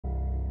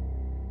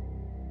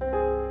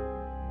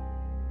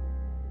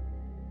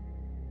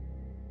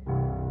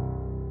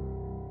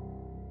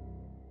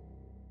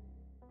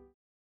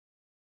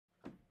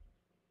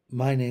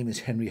My name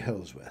is Henry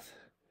Holdsworth,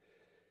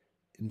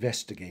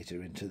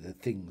 investigator into the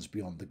things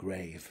beyond the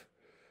grave.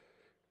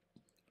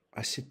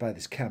 I sit by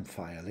this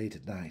campfire late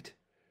at night.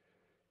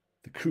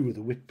 The crew of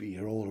the Whitby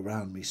are all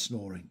around me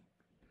snoring.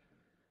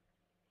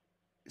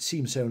 It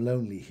seems so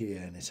lonely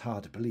here, and it's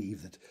hard to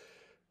believe that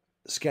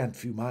a scant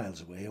few miles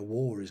away a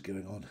war is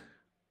going on.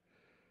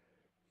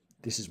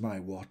 This is my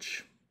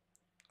watch.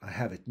 I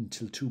have it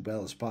until 2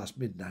 bells past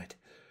midnight.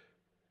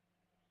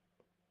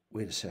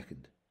 Wait a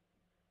second.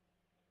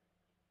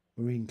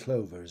 Marine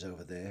Clover is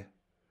over there.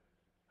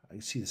 I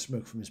can see the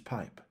smoke from his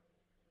pipe.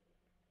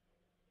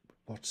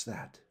 What's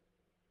that?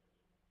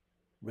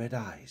 Red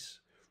eyes.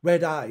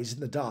 Red eyes in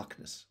the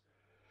darkness.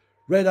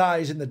 Red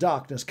eyes in the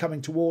darkness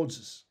coming towards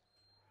us.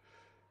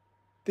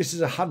 This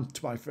is a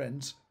hunt, my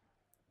friends.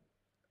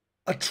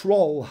 A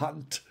troll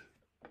hunt.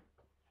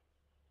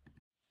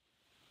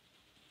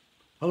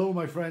 Hello,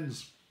 my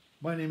friends.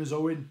 My name is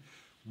Owen.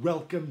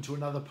 Welcome to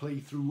another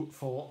playthrough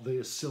for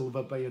the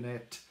Silver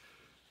Bayonet.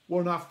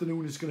 What an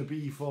afternoon it's going to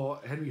be for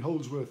Henry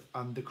Holdsworth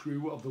and the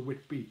crew of the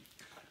Whitby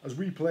as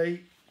we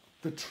play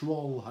the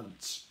Troll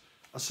Hunts,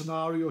 a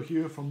scenario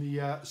here from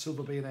the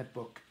Silver Bayonet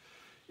book.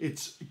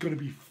 It's going to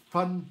be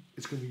fun,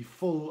 it's going to be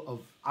full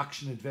of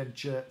action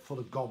adventure, full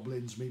of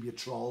goblins, maybe a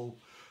troll,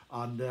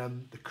 and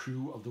the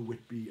crew of the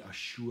Whitby are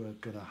sure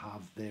going to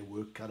have their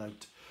work cut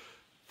out.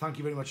 Thank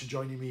you very much for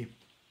joining me.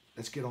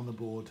 Let's get on the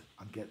board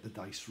and get the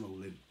dice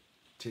rolling.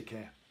 Take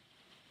care.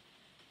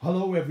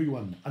 Hello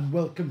everyone, and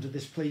welcome to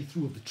this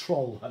playthrough of the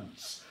Troll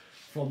Hunts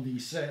from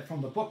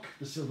the book,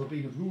 the Silver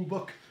Bayonet rule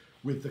book,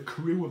 with the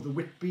crew of the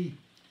Whitby,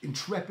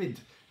 intrepid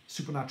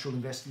supernatural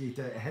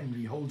investigator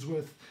Henry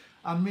Holdsworth,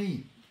 and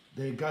me,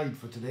 their guide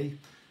for today,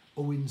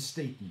 Owen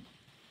Staton.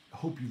 I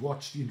hope you've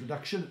watched the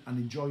introduction and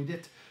enjoyed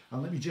it,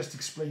 and let me just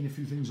explain a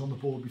few things on the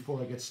board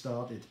before I get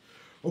started.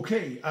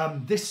 Okay,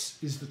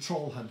 this is the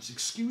Troll Hunts.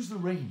 Excuse the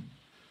rain.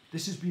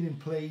 This has been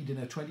played in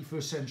a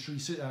 21st century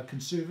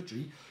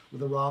conservatory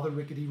with a rather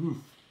rickety roof.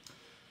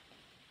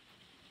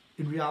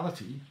 In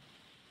reality,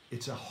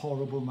 it's a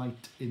horrible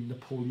night in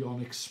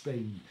Napoleonic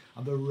Spain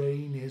and the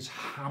rain is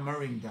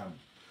hammering down.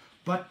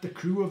 But the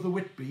crew of the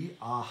Whitby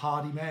are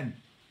hardy men.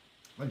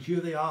 And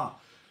here they are,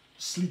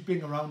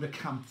 sleeping around a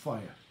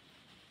campfire.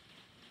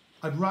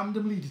 I've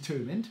randomly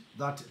determined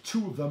that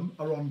 2 of them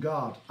are on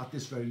guard at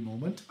this very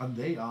moment, and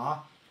they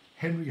are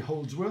Henry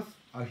Holdsworth,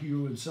 our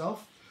hero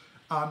himself,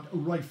 and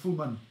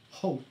Rifleman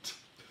Holt,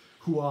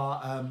 who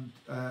are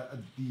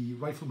the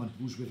rifleman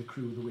who's with the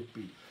crew of the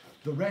Whitby.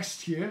 The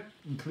rest here,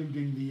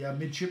 including the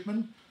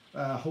midshipman,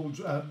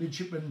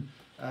 midshipman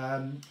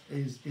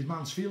is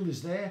Mansfield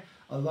is there,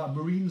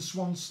 Marine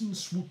Swanson,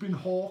 Swooping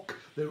Hawk,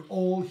 they're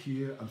all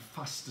here and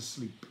fast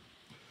asleep.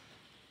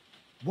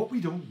 What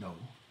we don't know,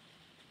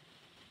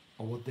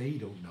 or what they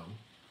don't know,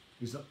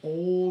 is that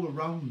all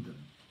around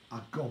them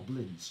are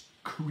goblins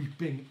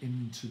creeping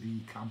into the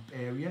camp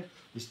area.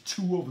 There's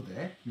 2 over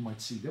there, you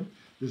might see them.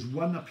 There's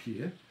 1 up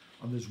here,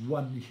 and there's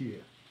 1 here.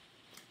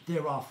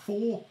 There are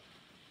 4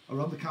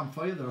 around the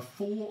campfire. There are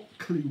 4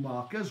 clue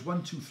markers,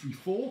 1, 2, 3,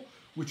 4,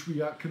 which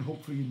we can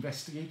hopefully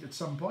investigate at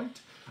some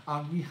point.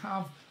 And we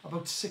have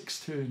about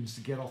 6 turns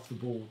to get off the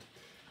board.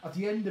 At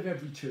the end of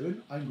every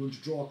turn, I'm going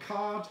to draw a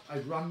card.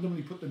 I've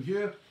randomly put them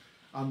here,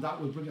 and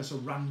that will bring us a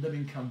random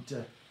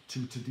encounter to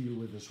deal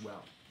with as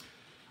well.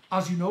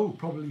 As you know,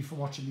 probably from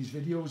watching these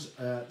videos,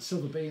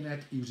 Silver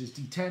Bayonet uses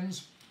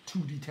D10s, 2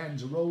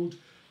 D10s are rolled.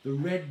 The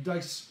red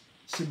dice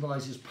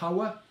symbolises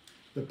power,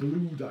 the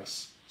blue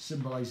dice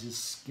symbolises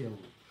skill.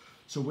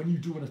 So when you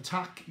do an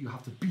attack, you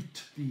have to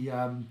beat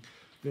the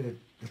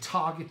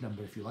target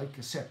number, if you like,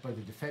 set by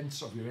the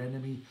defence of your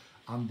enemy.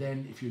 And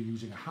then if you're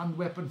using a hand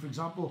weapon, for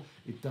example,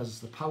 it does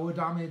the power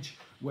damage.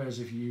 Whereas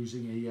if you're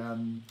using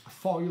a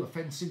foil, a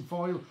fencing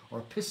foil, or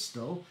a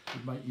pistol,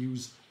 it might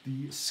use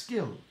the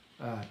skill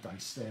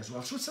dice there as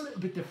well. So it's a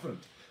little bit different,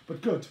 but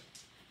good.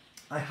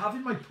 I have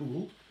in my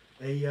pool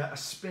a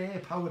spare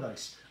power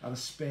dice and a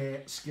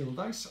spare skill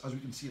dice, as we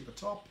can see at the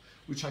top,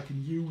 which I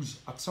can use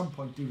at some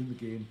point during the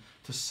game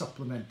to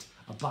supplement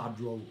a bad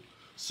roll.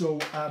 So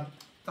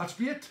that's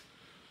be it.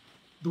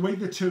 The way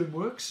the turn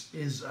works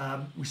is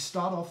we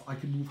start off, I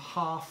can move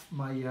half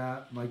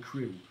my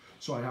crew.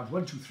 So I have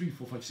 1, 2, 3,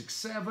 4, 5, 6,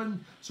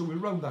 7. So we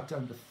round that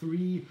down to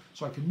 3.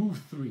 So I can move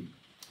 3.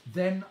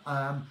 Then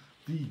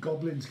the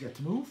goblins get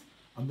to move,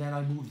 and then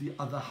I move the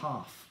other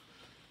half.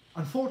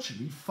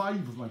 Unfortunately, 5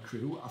 of my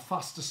crew are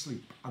fast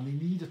asleep, and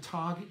they need a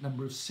target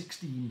number of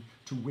 16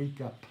 to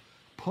wake up,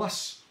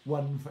 plus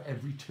 1 for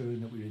every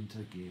turn that we're into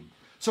the game.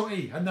 So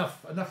hey,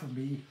 enough of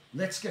me.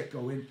 Let's get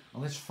going,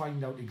 and let's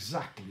find out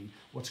exactly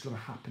what's going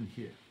to happen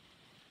here.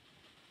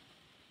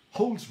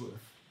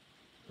 Holdsworth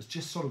has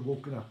just sort of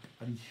woken up,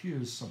 and he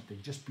hears something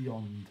just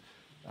beyond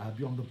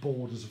the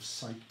borders of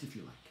sight, if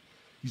you like.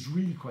 He's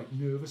really quite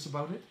nervous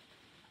about it,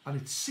 and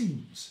it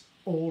seems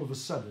all of a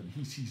sudden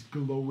he sees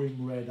glowing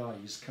red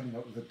eyes coming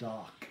out of the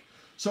dark.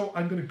 So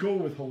I'm going to go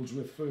with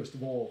Holdsworth first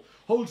of all.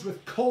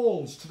 Holdsworth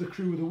calls to the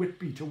crew of the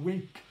Whitby to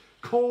wake,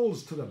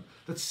 calls to them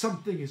that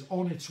something is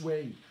on its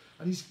way,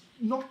 and he's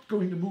not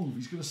going to move.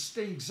 He's going to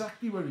stay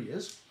exactly where he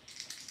is,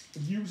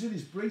 And using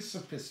his brace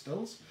of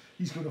pistols,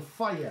 he's going to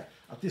fire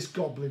at this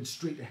goblin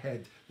straight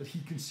ahead that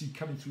he can see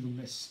coming through the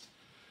mist.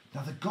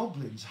 Now the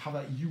goblins have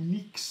a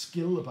unique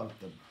skill about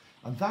them,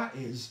 and that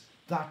is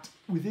that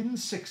within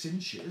 6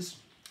 inches,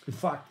 in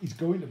fact he's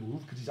going to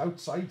move because he's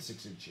outside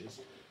 6 inches,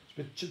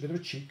 it's a bit of a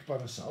cheek by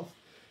myself.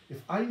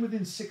 If I'm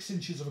within 6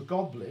 inches of a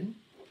goblin,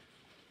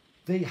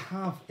 they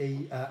have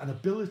an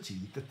ability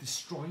that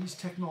destroys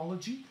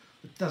technology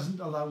that doesn't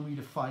allow me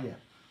to fire.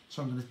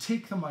 So I'm going to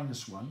take the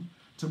 -1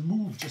 to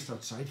move just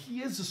outside.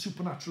 He is a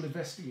supernatural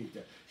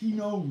investigator. He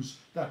knows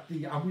that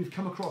and we've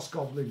come across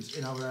goblins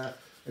in our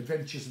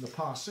adventures in the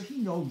past, so he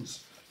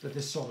knows that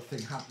this sort of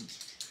thing happens.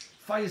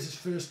 Fires his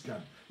first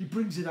gun. He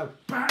brings it out.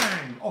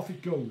 Bang! Off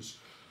it goes.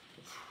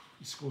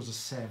 He scores a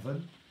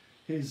 7.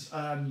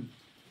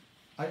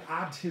 I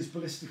add his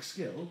ballistic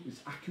skill, his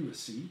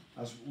accuracy,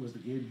 as was the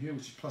game here,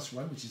 which is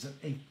 +1, which is an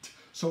 8.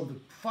 So the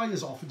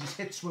fires off and just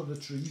hits one of the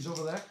trees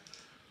over there.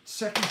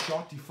 Second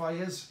shot, he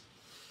fires.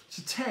 It's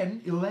a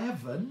 10,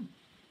 11,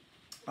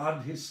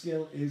 and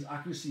his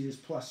accuracy is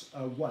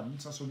 +1,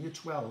 so that's only a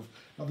 12.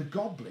 Now the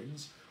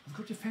goblins have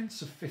got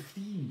defense of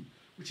 15,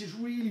 which is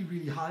really,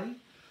 really high.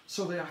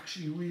 So they're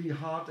actually really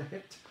hard to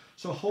hit.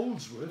 So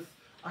Holdsworth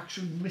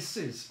actually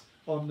misses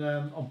on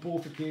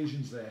both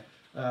occasions there.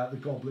 The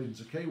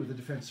goblins, okay, with a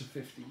defense of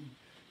 15.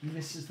 He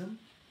misses them.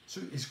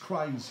 So his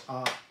cries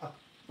are,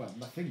 well,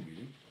 nothing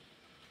really.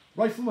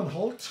 Rifleman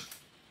Holt,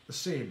 the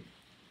same.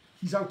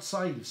 He's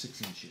outside of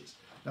 6 inches.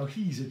 Now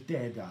he's a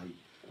dead eye,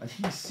 and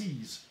he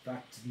sees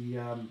that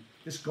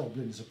this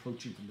goblin is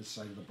approaching from this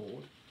side of the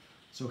board.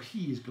 So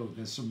he is going,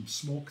 there's some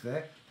smoke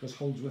there, because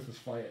Holdsworth has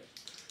fired.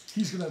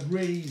 He's going to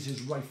raise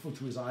his rifle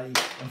to his eye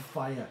and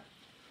fire.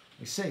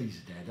 I say he's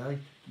a dead eye.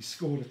 He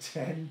scored a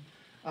 10,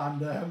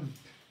 and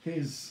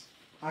his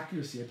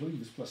accuracy, I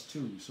believe, is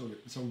 +2, so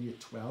it's only a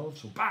 12.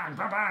 So bang,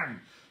 bang, bang.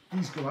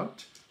 These go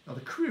out. Now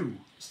the crew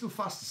still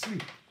fast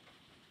asleep.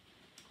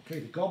 Okay,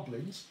 the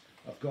goblins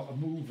have got a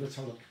move. Let's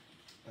have a look.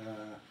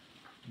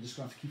 I'm just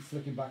going to have to keep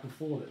flicking back and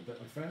forth a little bit,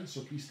 my friends,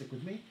 so please stick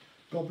with me.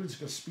 Goblins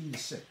have got a speed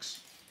of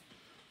 6.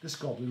 This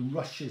goblin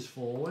rushes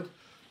forward.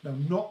 Now,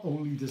 not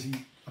only does he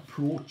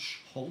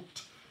approach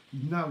Holt, he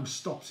now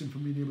stops him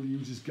from being able to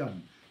use his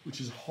gun, which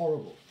is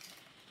horrible.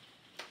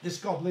 This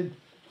goblin,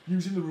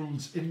 using the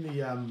rules in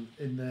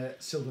the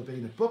Silver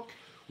Bayonet book,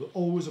 will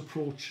always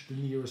approach the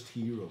nearest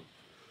hero.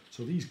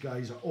 So these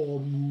guys are all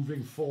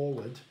moving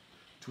forward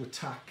to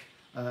attack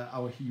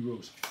our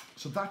heroes.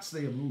 So that's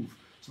their move.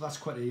 So that's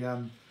quite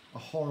a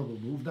horrible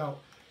move. Now,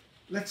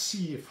 let's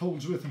see if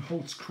Holdsworth and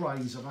Holt's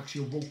cries have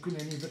actually awoken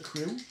any of the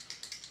crew.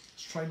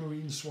 Let's try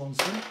Marine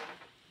Swanson.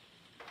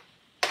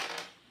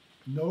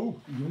 No,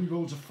 he only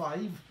rolls a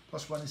 5,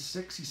 +1 is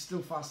 6. He's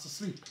still fast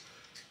asleep.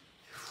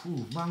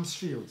 Ooh,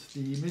 Mansfield,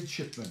 the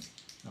midshipman.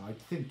 Now, I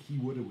think he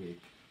would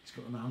awake. He's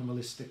got an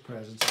animalistic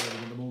presence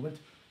at the moment,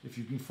 if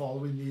you've been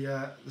following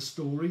the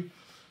story.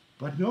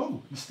 But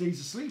no, he stays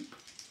asleep.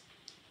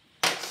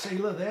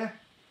 Sailor there,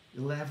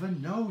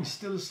 11. No, he's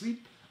still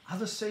asleep.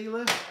 Other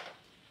sailor,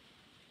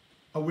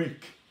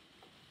 awake.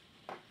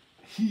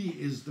 He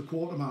is the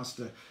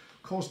quartermaster.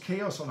 Caused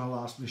chaos on our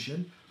last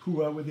mission,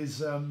 who with his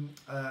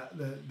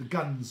the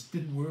guns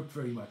didn't work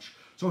very much.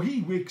 So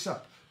he wakes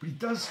up, but he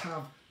does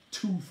have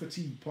 2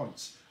 fatigue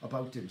points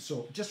about him.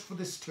 So just for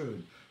this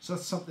turn. So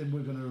that's something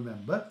we're going to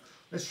remember.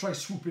 Let's try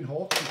Swooping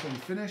Hawk before we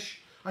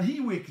finish. And he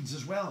awakens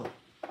as well.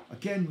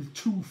 Again with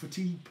 2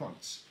 fatigue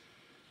points.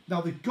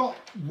 Now they've got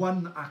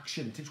 1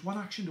 action. It takes 1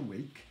 action to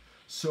wake.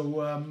 So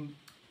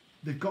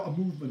they've got a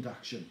movement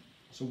action.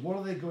 So what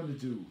are they going to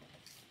do?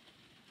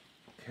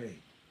 Okay.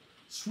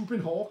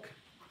 Swooping Hawk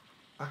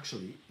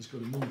actually is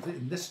going to move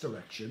in this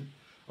direction,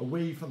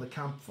 away from the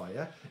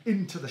campfire,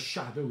 into the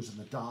shadows and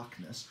the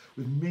darkness,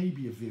 with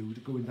maybe a view to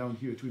going down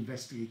here to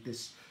investigate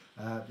this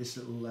this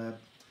little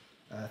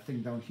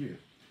thing down here.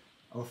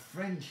 Our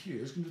friend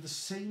here is going to do the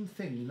same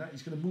thing, in that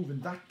he's going to move in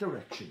that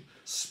direction,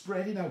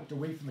 spreading out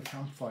away from the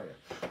campfire.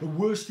 The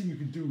worst thing you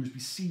can do is be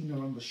seen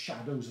around the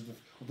shadows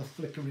of the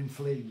flickering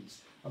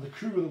flames. And the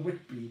crew of the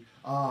Whitby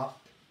are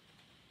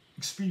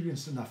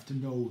experienced enough to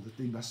know that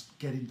they must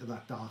get into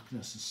that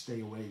darkness and stay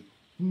away.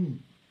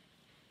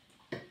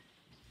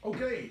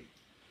 Okay,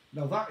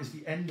 now that is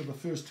the end of the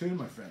first turn,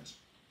 my friends.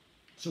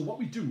 So what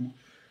we do,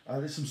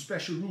 there's some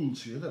special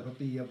rules here about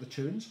the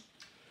turns.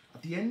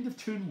 At the end of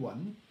turn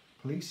 1,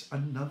 place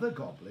another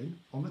goblin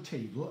on the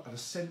table at a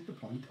centre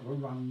point of a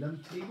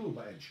random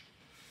table edge.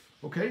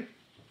 Okay,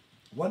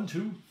 1,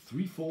 2,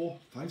 3, 4,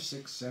 5,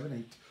 6, 7,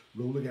 8.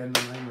 Roll again,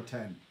 9 or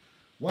 10.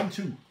 1,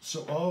 2.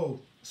 So,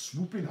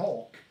 Swooping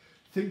Hawk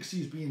thinks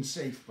he's being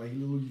safe by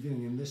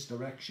leaving in this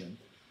direction,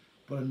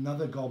 but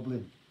another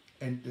goblin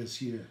enters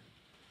here.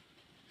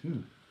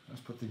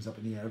 Let's put things up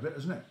in the air a bit,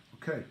 isn't it?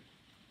 Okay,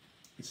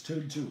 it's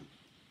turn 2.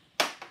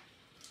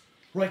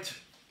 Right,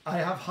 I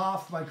have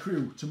half my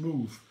crew to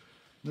move.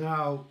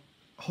 Now,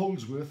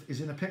 Holdsworth is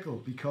in a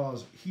pickle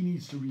because he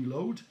needs to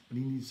reload and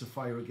he needs to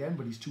fire again,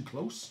 but he's too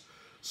close.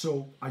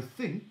 So I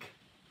think,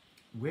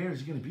 where is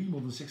he going to be more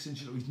than 6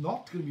 inches? He's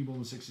not going to be more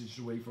than 6 inches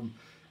away from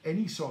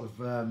any sort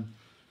of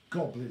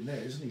goblin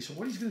there, isn't he? So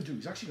what he's going to do,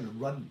 he's actually going to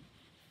run.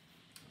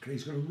 Okay,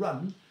 he's going to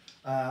run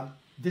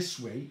this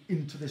way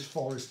into this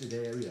forested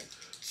area.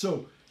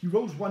 So he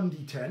rolls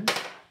 1d10,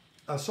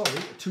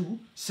 sorry, 2,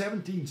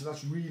 17, so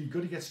that's really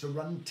good. He gets to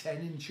run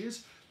 10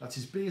 inches. That's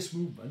his base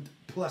movement,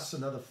 plus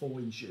another 4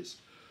 inches.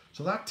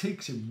 So that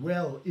takes him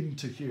well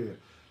into here.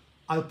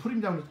 I'll put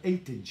him down at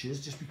 8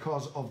 inches just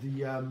because of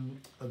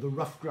the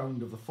rough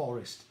ground of the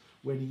forest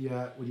when he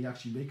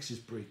actually makes his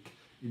break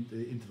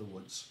into the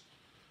woods.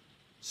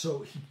 So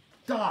he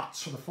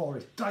darts for the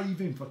forest,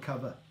 diving for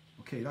cover.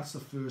 Okay, that's the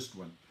first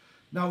one.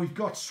 Now we've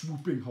got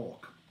Swooping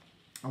Hawk,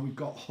 and we've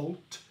got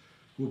Holt,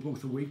 who are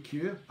both awake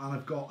here, and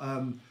I've got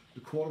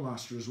the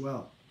Quartermaster as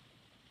well.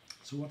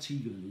 So what's he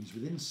going to do? He's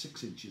within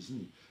 6 inches, isn't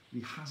he? But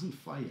he hasn't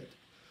fired.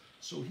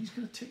 So he's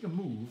going to take a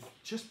move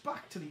just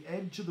back to the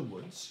edge of the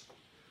woods.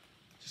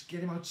 Just get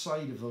him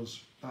outside of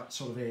that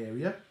sort of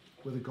area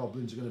where the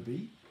goblins are going to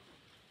be.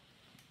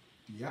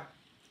 Yeah,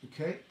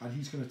 okay. And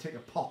he's going to take a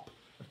pop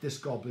at this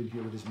goblin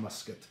here with his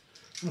musket.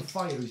 He's going to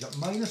fire. He's at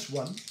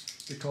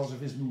 -1 because of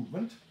his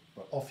movement.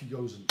 But off he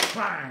goes and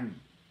bang!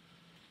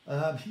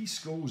 He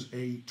scores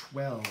a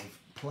 12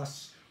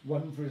 plus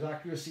 1 for his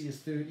accuracy is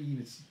 13.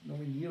 It's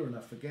nowhere near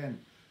enough again.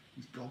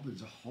 These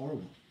goblins are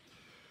horrible.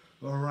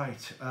 All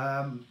right.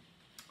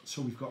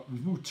 So we've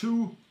moved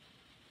 2.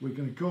 We're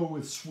going to go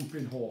with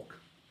Swooping Hawk.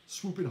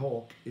 Swooping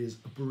Hawk is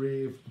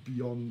brave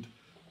beyond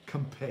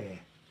compare,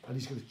 and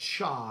he's going to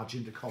charge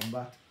into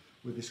combat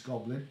with this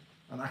goblin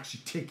and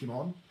actually take him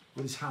on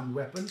with his hand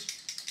weapons.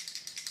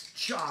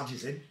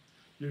 Charges in.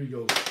 Here he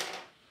goes.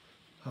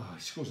 Oh,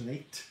 he scores an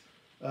 8.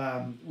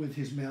 With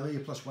his melee,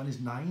 +1 is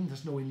 9.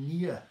 There's nowhere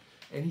near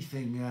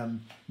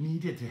anything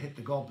needed to hit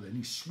the goblin.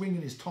 He's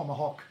swinging his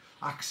tomahawk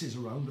axes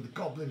around, but the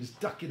goblin is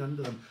ducking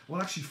under them.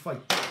 Won't actually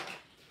fight back.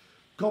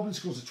 Goblin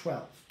scores a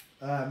 12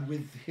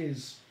 with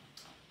his.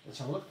 Let's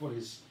have a look what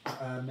his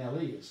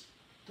melee is.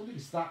 Don't think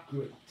it's that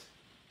great,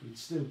 but it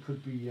still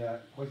could be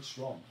quite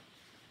strong.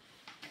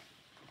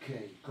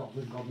 Okay,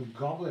 goblin, my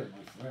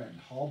friend.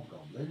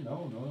 Hobgoblin.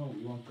 No,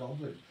 we want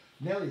goblin.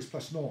 Melee is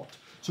 +0.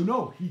 So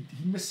no, he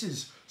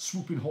misses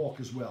Swooping Hawk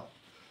as well.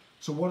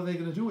 So what are they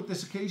going to do at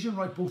this occasion?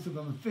 Right, both of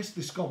them in fist.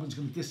 This goblin's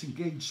going to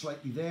disengage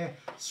slightly there.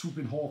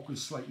 Swooping Hawk will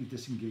slightly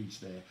disengage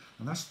there.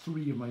 And that's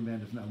 3 of my men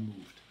have now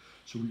moved.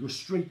 So we go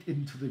straight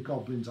into the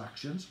goblin's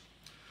actions.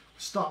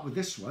 Start with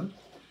this one.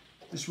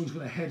 This one's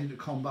going to head into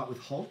combat with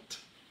Holt.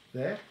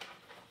 There.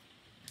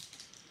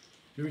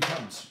 Here he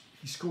comes.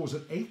 He scores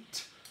an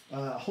 8.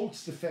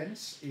 Holt's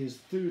defense is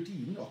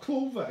 13. Or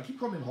Clover. I keep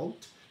calling him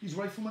Holt. He's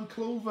Rifleman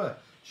Clover.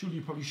 Surely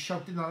you're probably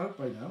shouting that out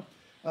by now.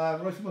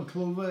 Rifleman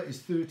Clover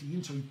is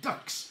 13, so he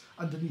ducks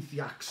underneath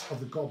the axe of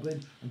the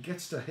goblin and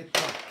gets to hit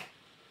back.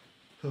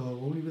 Oh,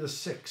 only with a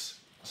 6.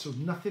 So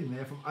nothing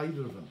there from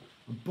either of them.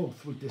 And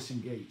both will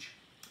disengage.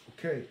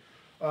 Okay.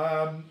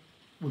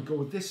 We'll go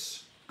with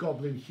this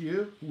goblin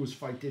here, who was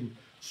fighting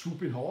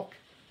Swooping Hawk.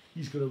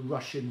 He's going to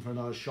rush in for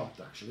another shot,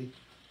 actually.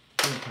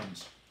 Here he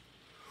comes.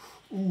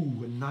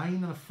 Ooh, a 9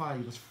 and a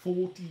 5. That's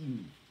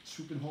 14.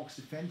 Swooping Hawk's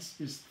defense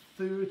is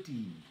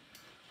 13.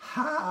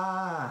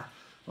 Ha!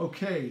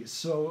 Okay,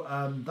 so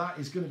that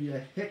is going to be a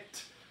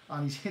hit,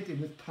 and he's hitting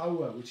with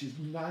power, which is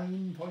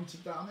 9 points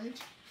of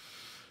damage,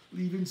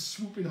 leaving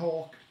Swooping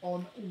Hawk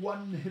on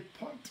 1 hit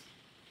point.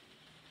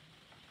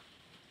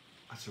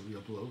 That's a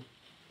real blow.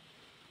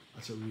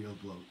 That's a real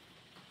blow.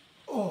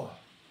 Oh!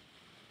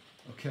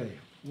 Okay,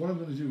 what I'm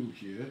going to do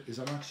here is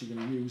I'm actually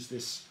going to use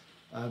this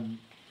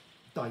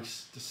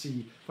dice to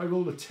see if I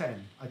roll a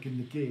 10, I can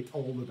negate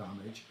all the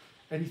damage.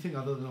 Anything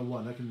other than a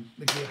 1, I can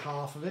negate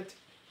half of it.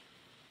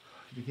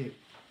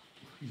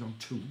 He's on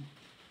 2.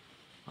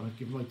 And I've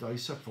given my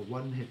dice up for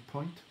 1 hit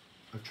point.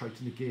 I've tried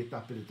to negate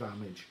that bit of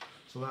damage.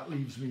 So that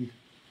leaves me,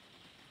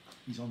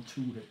 he's on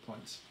 2 hit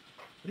points.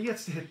 But he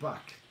gets to hit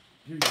back.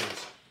 Here he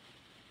goes.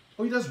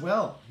 Oh, he does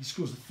well. He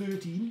scores a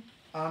 13,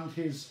 and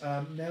his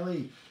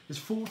melee, his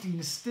 14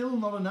 is still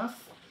not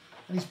enough.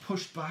 And he's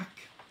pushed back.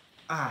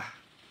 Ah,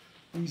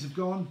 these have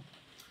gone.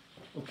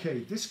 Okay,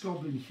 this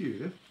goblin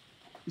here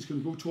is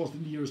going to go towards the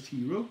nearest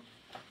hero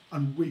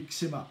and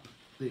wakes him up.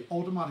 They're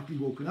automatically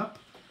woken up,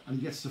 and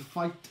he gets to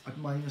fight at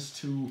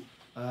 -2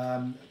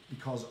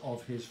 because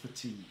of his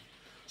fatigue.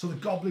 So the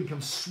goblin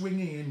comes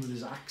swinging in with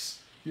his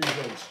axe. Here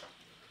he goes.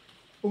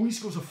 Only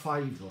scores a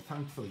 5 though,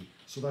 thankfully,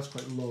 so that's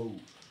quite low.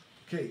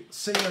 Okay,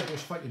 Sailor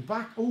goes fighting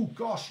back. Oh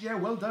gosh, yeah,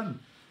 well done.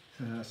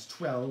 That's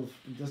 12.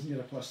 He doesn't get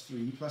a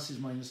 +3. Plus is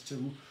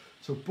 -2.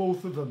 So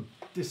both of them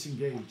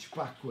disengage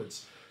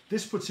backwards.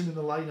 This puts him in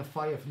the line of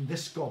fire from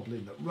this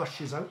goblin that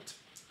rushes out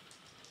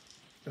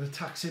and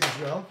attacks him as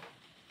well.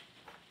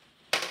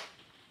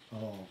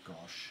 Oh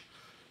gosh.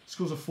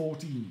 Scores a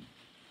 14,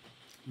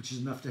 which is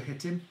enough to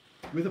hit him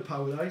with a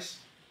power dice.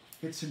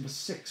 Hits him for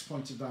 6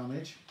 points of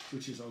damage,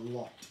 which is a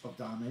lot of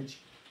damage,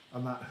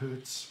 and that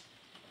hurts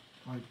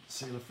my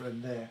sailor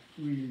friend there.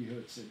 Really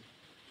hurts him.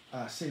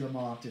 Sailor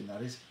Martin,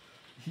 that is.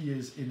 He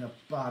is in a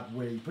bad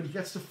way, but he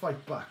gets to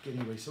fight back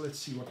anyway, so let's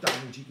see what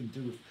damage he can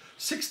do with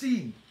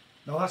 16.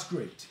 Now that's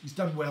great. He's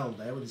done well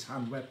there with his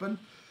hand weapon.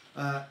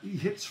 He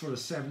hits for a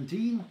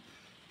 17,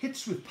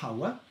 hits with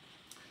power.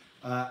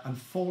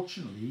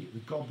 Unfortunately, the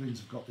goblins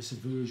have got this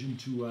aversion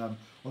to,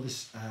 or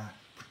this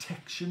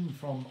protection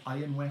from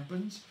iron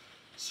weapons.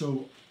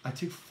 So I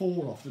take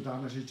 4 off the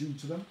damage I do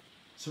to them.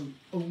 So it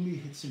only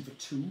hits him for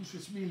 2, so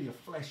it's merely a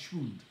flesh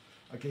wound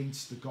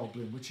against the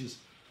goblin, which is,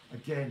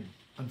 again,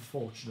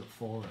 unfortunate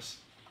for us.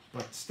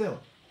 But still,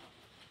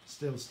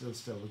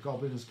 the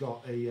goblin has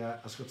got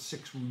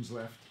 6 wounds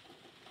left.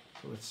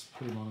 So let's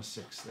put him on a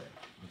 6 there.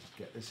 I'll just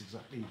get this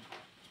exactly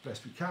as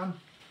best we can.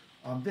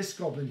 This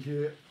goblin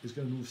here is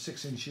going to move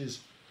 6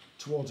 inches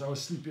towards our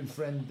sleeping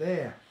friend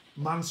there,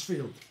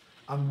 Mansfield,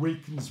 and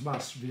wakens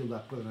Mansfield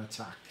up with an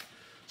attack.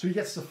 So he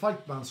gets to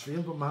fight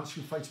Mansfield, but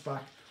Mansfield fights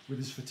back with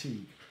his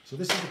fatigue. So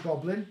this is the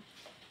goblin,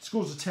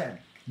 scores a 10,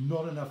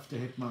 not enough to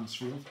hit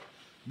Mansfield.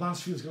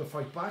 Mansfield's going to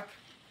fight back.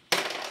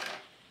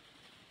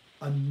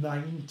 A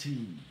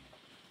 19.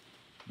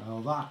 Now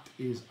that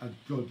is a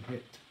good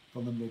hit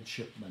from the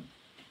midshipman,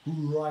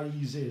 who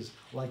rises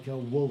like a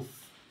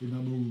wolf in the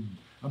moon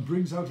and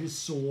brings out his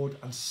sword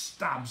and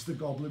stabs the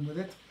goblin with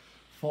it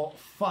for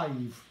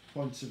 5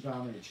 points of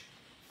damage.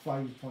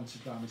 5 points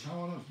of damage. How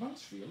on earth,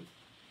 Mansfield?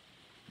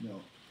 No.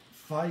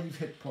 5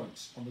 hit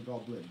points on the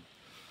goblin.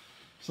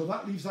 So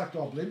that leaves that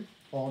goblin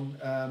on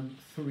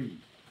 3.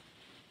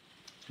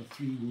 It's got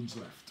 3 wounds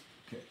left.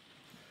 Okay.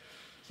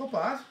 It's not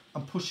bad.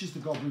 And pushes the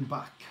goblin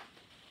back.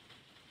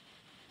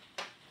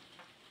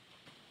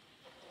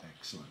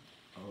 Excellent.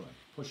 Alright,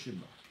 push him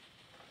back.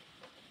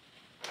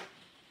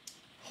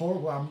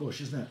 Horrible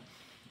ambush, isn't it?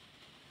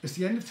 It's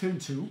the end of turn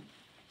 2.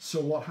 So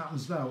what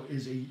happens now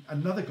is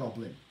another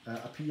goblin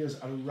appears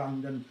at a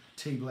random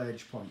table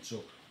edge point.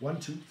 So 1,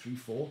 2, 3,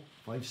 4,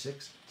 5,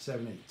 6,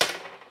 7,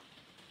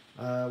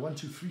 8. 1,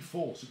 2, 3,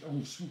 4. So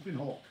swooping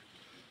hawk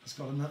has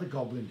got another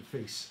goblin to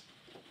face.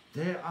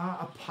 There are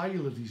a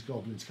pile of these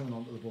goblins coming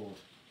onto the board,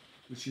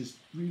 which is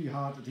really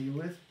hard to deal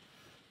with,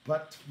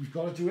 but we've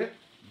got to do it.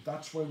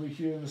 That's why we're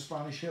here in the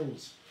Spanish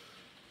Hills,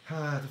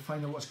 to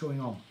find out what's going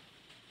on.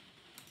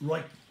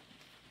 Right,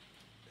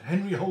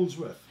 Henry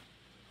Holdsworth.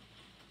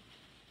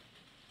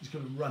 He's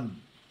going to run.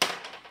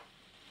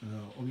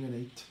 Only an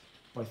 8,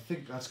 but I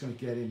think that's going to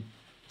get him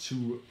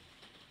to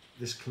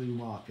this clue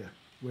marker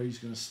where he's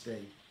going to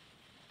stay.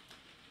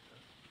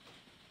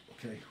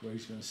 Okay, where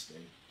he's going to stay.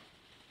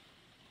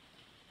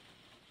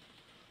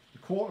 The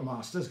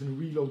quartermaster is going to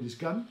reload his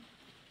gun.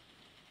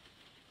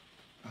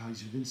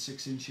 He's within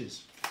 6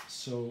 inches,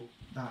 so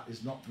that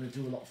is not going to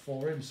do a lot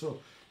for him. So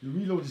he'll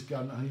reload his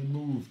gun and he'll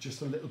move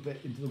just a little bit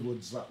into the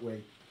woods that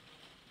way.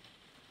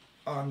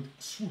 And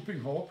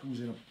Swooping Hawk,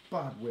 who's in a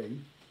bad way,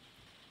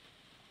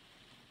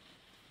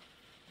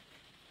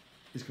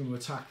 is going to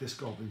attack this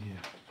goblin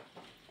here.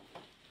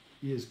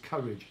 He is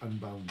courage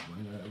unbound,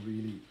 man. A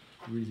really,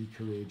 really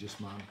courageous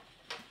man.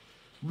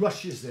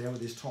 Rushes there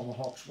with his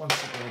tomahawks once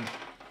again.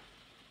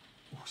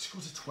 Oh, he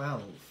scores a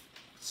 12.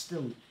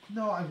 Still,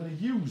 no, I'm going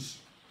to use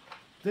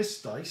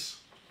this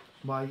dice,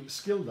 my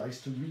skill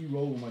dice, to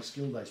re-roll my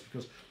skill dice,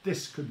 because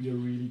this could be a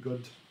really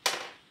good...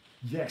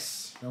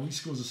 Yes, now he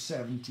scores a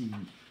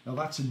 17. Now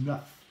that's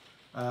enough.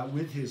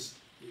 With his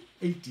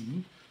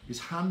 18, his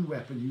hand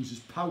weapon uses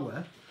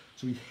power,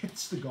 so he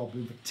hits the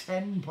goblin for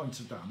 10 points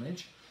of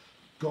damage.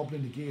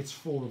 Goblin negates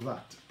 4 of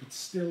that, but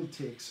still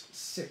takes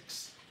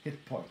 6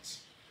 hit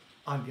points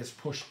and gets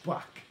pushed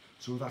back.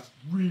 So that's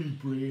really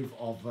brave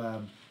of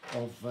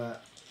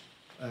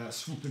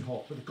Swooping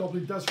Hawk. But the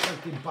goblin does fight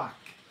him back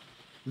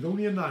with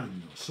only a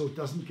 9, so it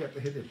doesn't get to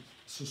hit him.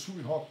 So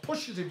Swooping Hawk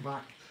pushes him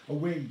back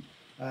away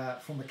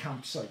from the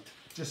campsite,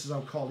 just as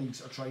our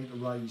colleagues are trying to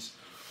rise.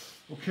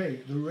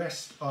 Okay, the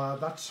rest,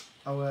 that's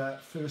our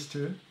first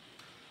turn.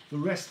 The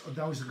rest,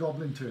 now is the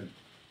goblin turn.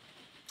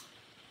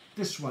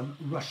 This one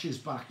rushes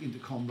back into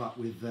combat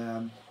with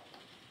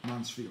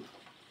Mansfield.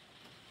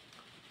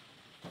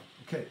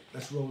 Okay,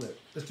 let's roll it.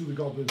 Let's do the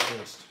goblin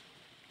first.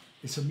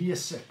 It's a mere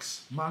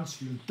 6.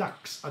 Mansfield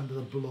ducks under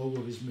the blow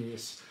of his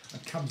mace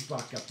and comes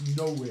back up,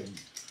 knowing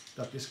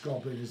that this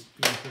goblin is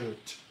being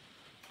hurt,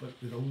 but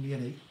with only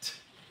an 8.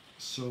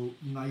 So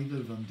neither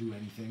of them do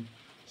anything.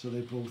 So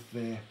they're both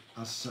there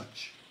as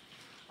such.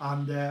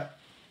 And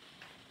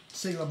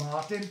Sailor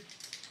Martin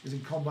is in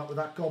combat with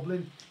that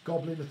goblin.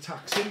 Goblin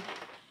attacks him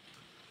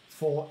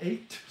for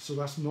 8, so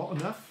that's not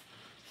enough.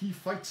 He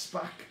fights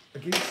back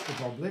against the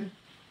goblin.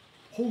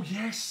 Oh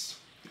yes,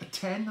 a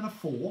 10 and a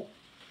 4.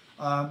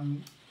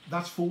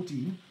 That's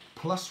 14,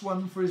 plus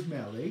 1 for his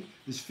melee.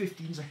 This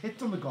 15's a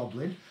hit on the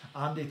goblin,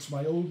 and it's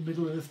my old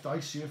Middle-earth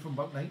dice here from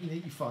about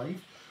 1985,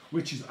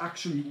 which is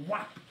actually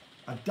whap,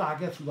 a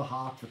dagger through the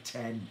heart for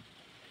 10,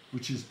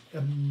 which is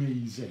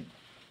amazing.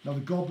 Now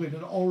the goblin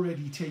had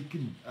already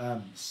taken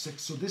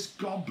 6, so this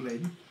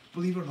goblin,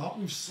 believe it or not,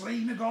 we've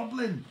slain a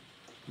goblin,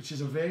 which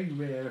is a very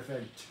rare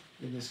event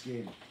in this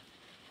game.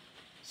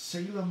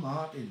 Sailor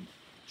Martin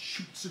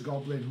shoots a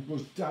goblin who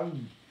goes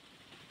down.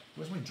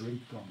 Where's my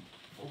drink gone,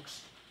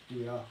 folks? Here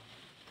we are.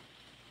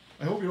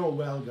 I hope you're all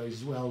well, guys,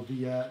 as well.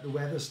 The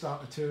weather's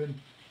starting to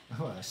turn.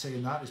 Oh,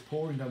 saying that, it's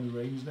pouring down the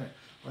rain, isn't it?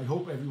 I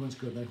hope everyone's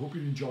good, and I hope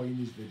you're enjoying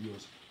these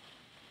videos.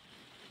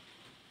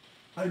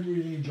 I'm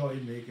really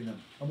enjoying making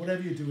them. And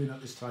whatever you're doing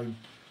at this time,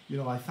 you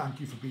know, I thank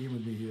you for being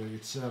with me here.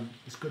 It's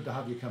good to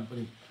have your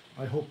company.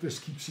 I hope this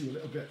keeps you a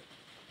little bit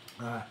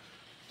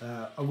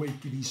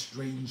awake in these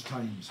strange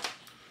times.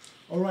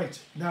 All right,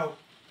 now,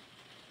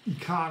 he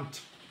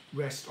can't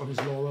rest on his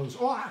laurels.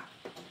 Or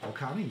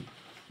can he?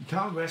 He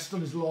can't rest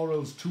on his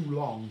laurels too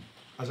long,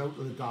 as out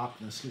of the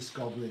darkness, this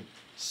goblin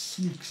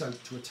sneaks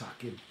out to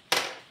attack him.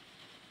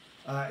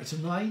 It's a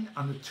 9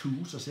 and a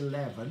 2, so it's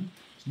 11.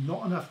 It's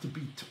not enough to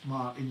beat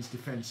Martin's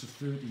defence of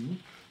 13,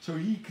 so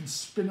he can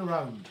spin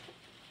around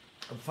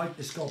and fight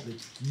this goblin,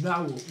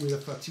 now with a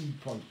fatigue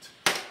point.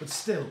 But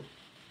still,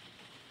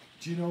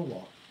 do you know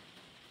what?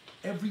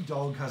 Every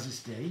dog has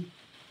his day.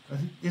 I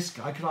think this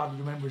guy, I could hardly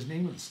remember his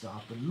name at the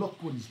start, but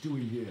look what he's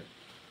doing here.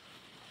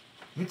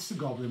 Hits the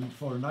goblin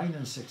for a 9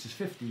 and a 6 is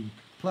 15,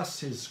 plus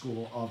his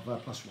score of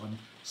plus 1,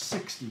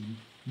 16,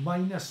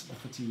 minus the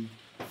fatigue,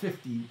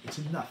 15, it's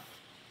enough.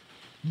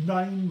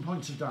 9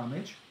 points of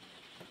damage.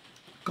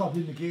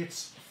 Goblin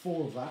negates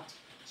 4 of that,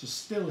 so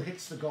still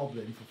hits the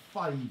goblin for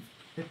 5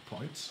 hit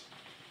points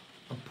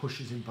and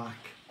pushes him back.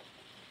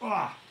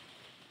 Ah!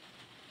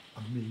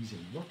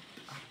 Amazing. What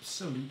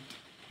absolute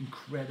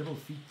incredible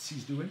feats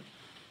he's doing.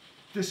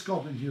 This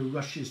goblin here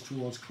rushes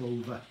towards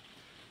Clover.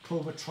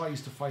 Clover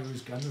tries to fire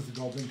his gun as the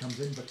goblin comes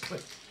in, but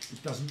click,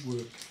 it doesn't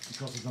work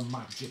because of the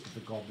magic of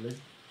the goblin.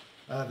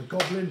 The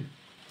goblin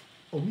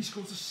only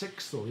scores a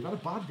 6 though. They've had a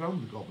bad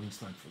round, the goblins,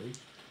 thankfully.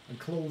 And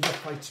Clover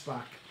fights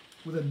back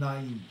with a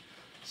 9.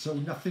 So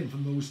nothing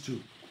from those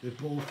two. They're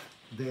both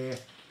there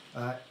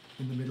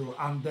in the middle.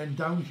 And then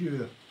down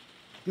here,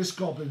 this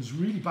goblin's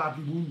really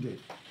badly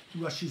wounded.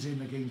 Rushes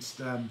in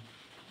against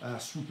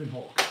Swooping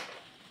Hawk.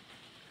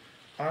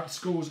 And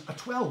scores a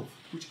 12,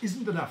 which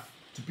isn't enough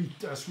to beat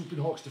Swooping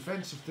Hawk's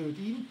defence of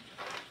 13.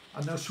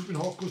 And now Swooping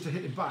Hawk goes to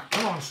hit him back.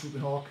 Come on,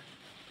 Swooping Hawk.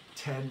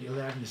 10,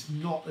 11, it's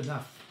not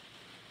enough.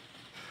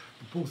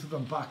 Both of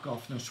them back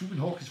off. Now Swooping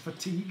Hawk is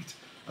fatigued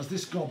as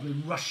this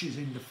goblin rushes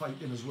in to fight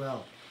him as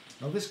well.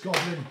 Now this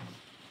goblin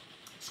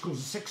scores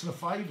a 6 and a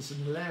 5, it's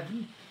an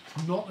 11,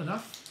 it's not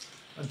enough.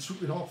 And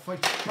Swooping Hawk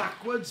fights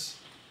backwards.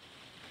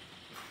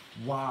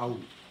 Wow.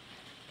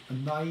 A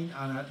 9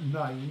 and a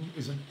 9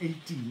 is an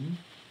 18.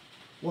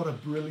 What a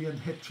brilliant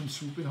hit from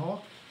Swooping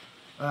Hawk.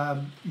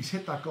 He's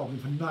hit that goblin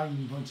for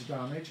 9 points of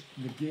damage,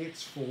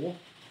 negates 4,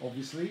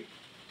 obviously.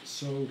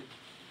 So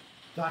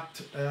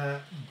that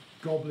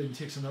goblin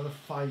takes another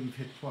 5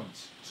 hit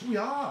points. So we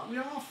are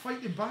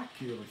fighting back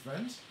here, my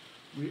friends.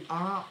 We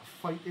are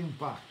fighting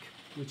back,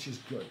 which is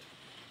good.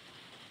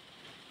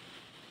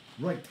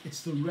 Right,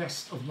 it's the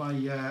rest of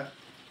my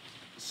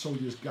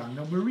soldiers gang.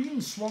 Now,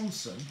 Marine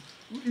Swanson,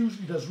 who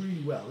usually does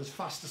really well, is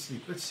fast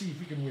asleep. Let's see if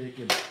we can wake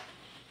him.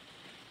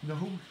 No,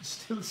 he's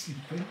still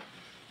sleeping.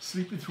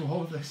 Sleeping through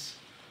all of this.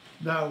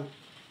 Now,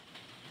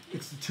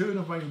 it's the turn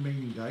of my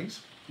remaining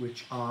guys,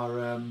 which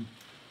are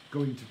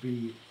going to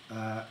be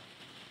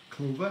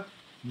Clover,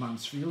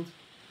 Mansfield,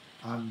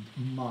 and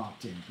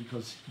Martin,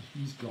 because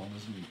he's gone,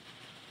 isn't he?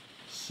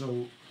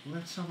 So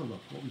let's have a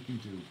look what we can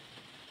do.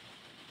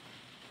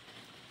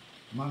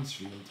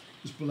 Mansfield,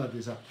 his blood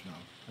is up now,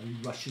 and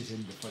he rushes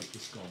in to fight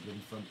this goblin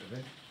in front of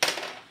him.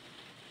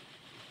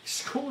 He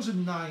scores a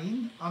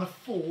 9 and a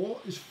 4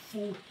 is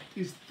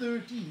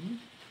 13,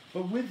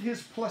 but with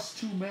his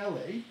 +2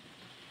 melee,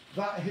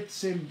 that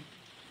hits him.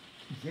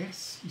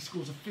 Yes, he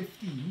scores a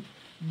 15,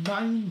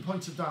 9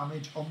 points of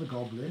damage on the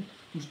goblin,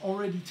 who's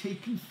already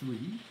taken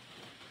 3.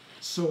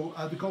 So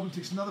the goblin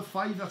takes another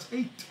 5, that's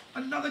 8.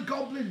 Another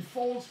goblin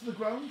falls to the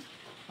ground,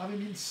 having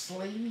been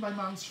slain by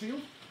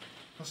Mansfield.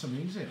 That's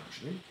amazing,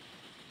 actually.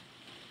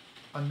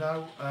 And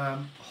now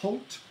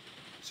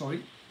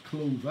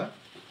Clover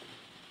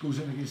goes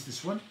in against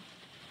this one.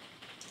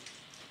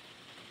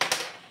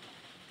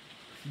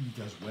 He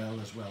does well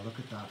as well, look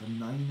at that, a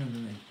 9 and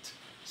an 8.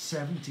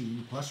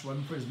 17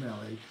 +1 for his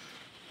melee.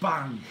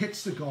 Bang,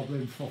 hits the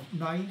goblin for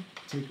 9,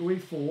 take away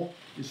 4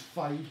 is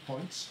 5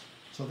 points.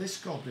 So this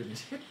goblin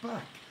is hit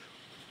back.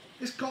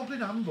 This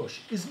goblin ambush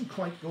isn't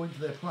quite going to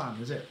their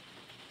plan, is it?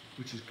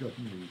 Which is good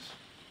news.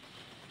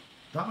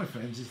 That, my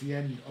friends, is the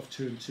end of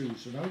turn 2.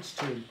 So now it's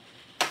turn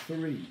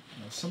 3.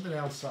 Now something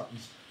else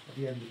happens at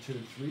the end of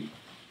turn 3.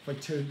 If I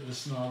turn to the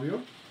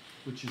scenario,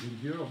 which is in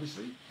here,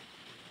 obviously.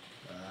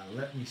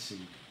 Let me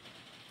see.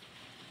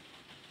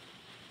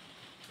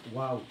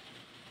 Wow.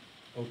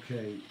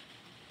 Okay.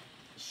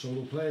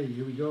 Solo play,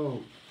 here we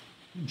go.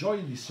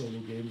 Enjoying these solo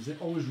games, they're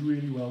always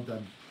really well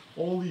done.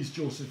 All these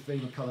Joseph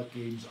Faber Colour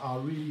games are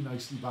really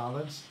nicely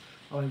balanced,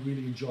 and I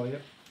really enjoy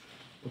it.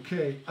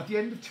 Okay, at the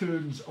end of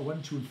turns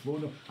 1, 2 and 4,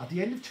 no, at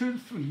the end of turn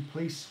 3,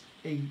 place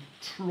a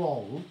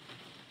troll,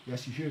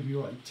 yes, you heard me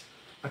right,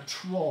 a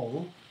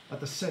troll at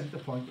the centre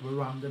point of a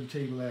random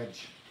table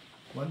edge.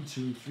 1,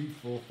 2, 3,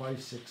 4,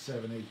 5, 6,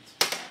 7,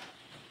 8.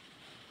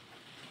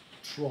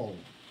 Troll.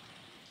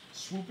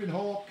 Swooping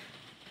Hawk.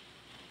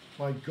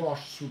 My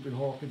gosh, Swooping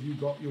Hawk, have you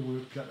got your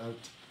work cut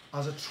out?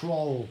 As a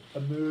troll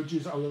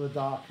emerges out of the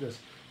darkness.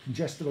 You can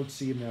just about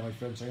see him there, my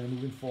friends. I'm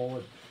moving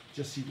forward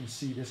just so you can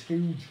see this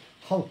huge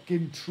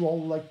hulking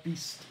troll-like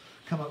beast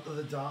come out of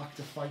the dark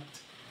to fight.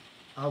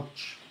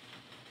 Ouch.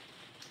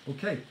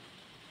 Okay.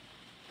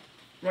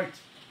 Right,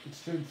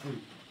 it's turn 3.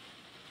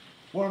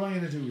 What am I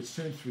going to do? It's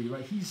turn 3,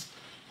 right?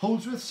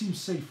 Holdsworth seems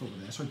safe over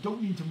there, so I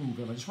don't need to move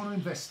him. I just want to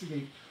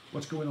investigate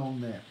what's going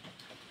on there.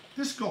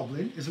 This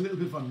goblin is a little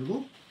bit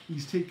vulnerable.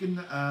 He's taken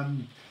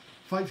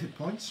 5 hit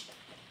points.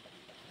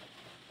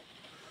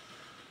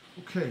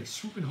 Okay,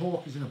 Swooping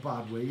Hawk is in a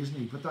bad way, isn't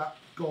he? But that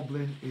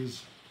goblin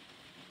is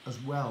as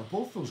well.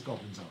 Both those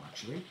goblins are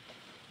actually.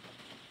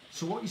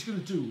 So what he's going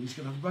to do, he's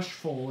going to rush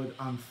forward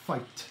and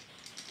fight.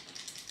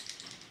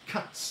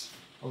 Cuts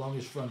along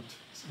his front.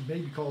 It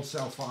may be called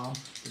self-harm.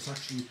 It's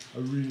actually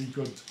a really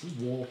good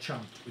war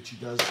chant, which he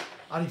does.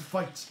 And he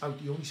fights out.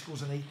 He only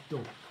scores an 8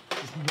 though.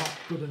 It's not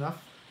good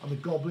enough. And the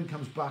goblin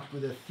comes back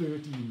with a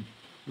 13,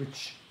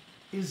 which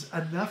is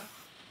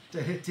enough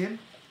to hit him.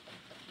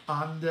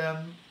 And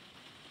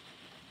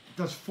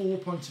does 4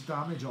 points of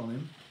damage on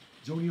him.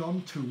 He's only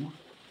on 2.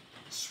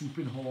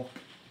 Swooping Hawk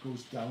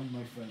goes down,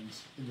 my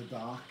friends, in the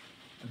dark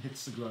and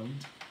hits the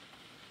ground.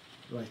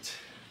 Right,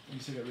 let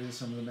me see, get rid of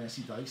some of the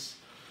messy dice.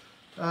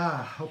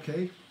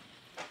 Okay.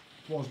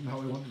 Wasn't how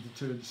I wanted the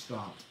turn to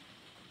start.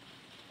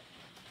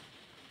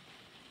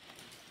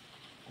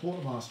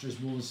 Quartermaster is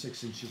more than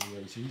 6 inches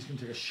away, so he's going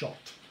to take a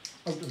shot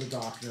out of the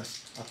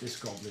darkness at this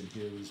goblin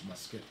here with his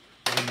musket.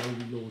 I'm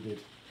now reloaded.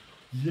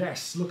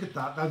 Yes, look at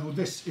that. Now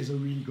this is a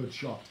really good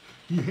shot.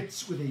 He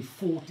hits with a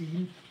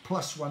 14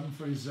 +1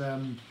 for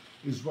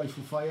his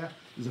rifle fire.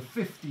 There's a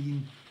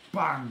 15,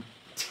 bang,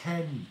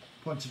 10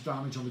 points of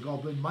damage on the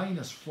goblin,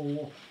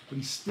 -4, but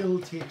he still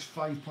takes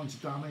 5 points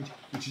of damage,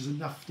 which is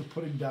enough to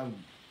put him down.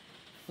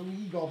 3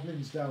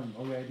 goblins down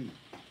already.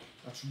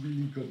 That's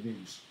really good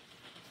news.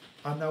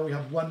 And now we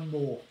have one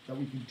more that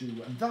we can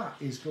do, and that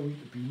is going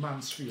to be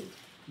Mansfield,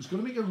 who's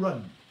going to make a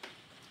run.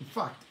 In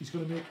fact, he's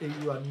going to make a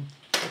run.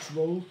 Let's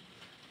roll.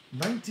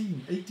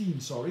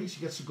 18, sorry. So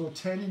he gets to go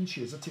 10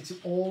 inches. That takes it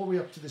all the way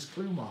up to this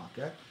clue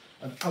marker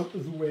and out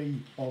of the way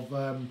of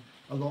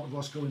a lot of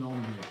what's going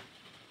on here.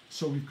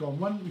 So we've gone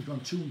 1, we've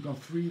gone 2, we've gone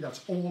 3.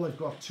 That's all I've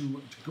got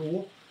to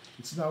go.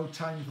 It's now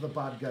time for the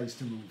bad guys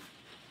to move.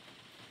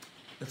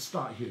 Let's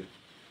start here.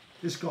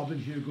 This goblin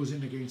here goes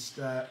in against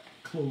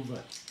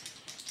Clover.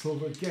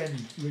 Clover again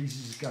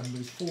raises his gun, but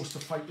is forced to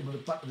fight him with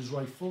the butt of his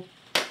rifle.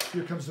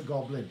 Here comes the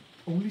goblin.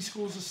 Only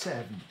scores a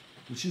 7,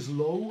 which is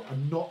low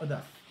and not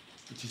enough,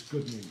 which is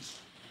good news.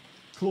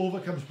 Clover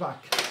comes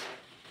back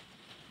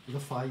with a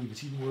 5.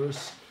 It's even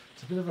worse.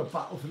 It's a bit of a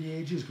battle for the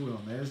ages going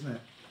on there, isn't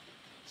it?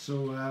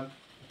 So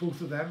both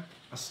of them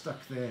are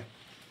stuck there.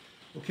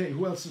 Okay,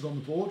 who else is on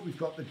the board? We've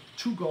got the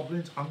 2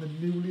 goblins and the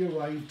newly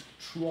arrived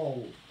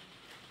troll.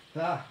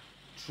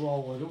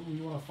 Troll. I don't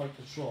really want to fight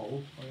the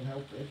troll. I can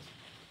help it,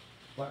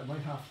 but I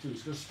might have to.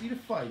 It's got a speed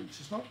of 5, so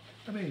it's not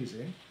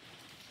amazing,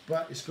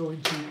 but it's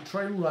going to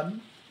try and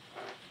run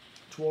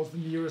towards the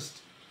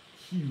nearest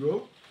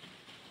hero.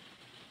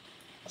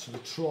 So the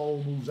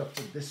troll moves up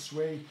to this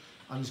way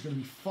and is going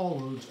to be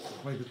followed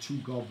by the 2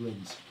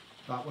 goblins.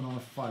 That one on a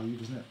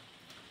 5, isn't it?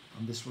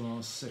 And this one on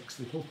a 6.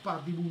 They're both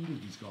badly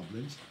wounded, these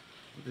goblins,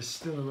 but they're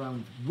still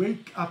around.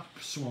 Wake up,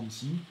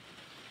 Swanson.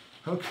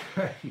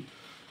 Okay.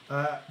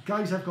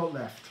 Guys I've got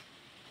left.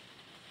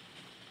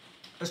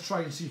 Let's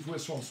try and see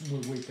if Swanson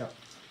will wake up.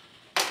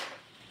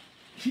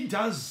 He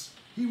does.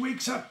 He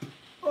wakes up.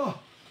 Oh.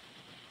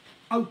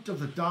 Out of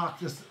the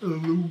darkness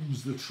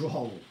looms the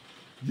troll.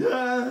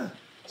 Yeah.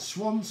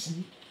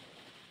 Swanson.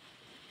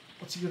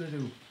 What's he going to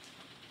do?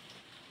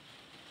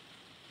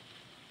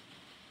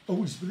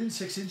 Oh, he's within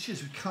 6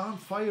 inches. We can't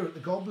fire at the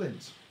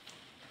goblins,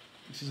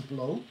 which is a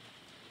blow.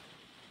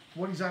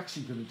 What he's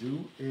actually going to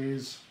do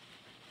is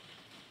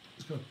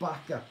he's going to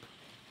back up.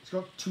 He's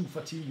got 2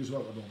 fatigue as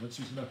well at the moment,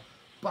 so he's going to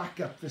back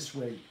up this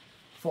way,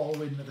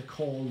 following the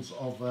calls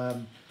of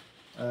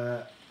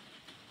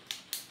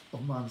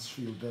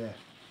Mansfield there.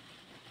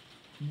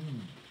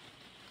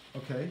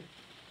 Okay.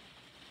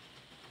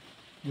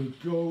 We'll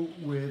go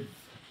with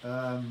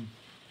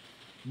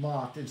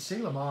Martin.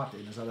 Sailor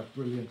Martin has had a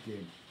brilliant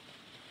game.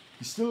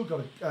 He's still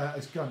got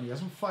his gun. He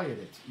hasn't fired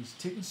it. He's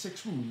taken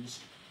 6 wounds.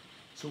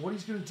 So what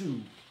he's going to do,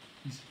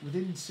 he's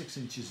within 6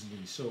 inches of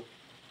me. So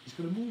he's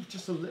going to move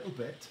just a little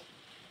bit,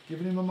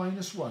 giving him a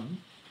 -1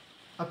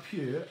 up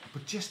here.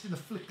 But just in the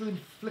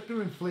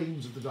flickering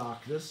flames of the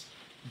darkness,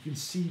 you can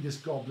see this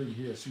goblin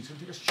here. So he's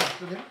going to take a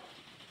shot at him.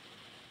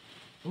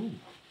 Oh,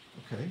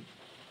 okay.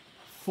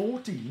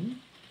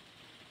 14.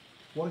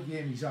 What a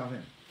game he's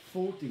having.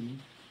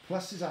 14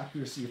 plus his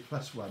accuracy of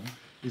 +1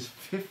 is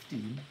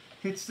 15.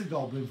 Hits the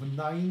goblin for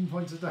 9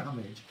 points of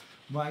damage.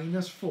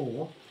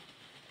 -4.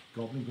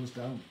 Goblin goes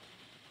down.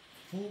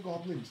 4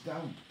 goblins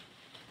down.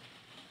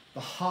 The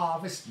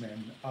harvest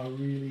men are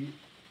really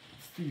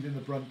feeling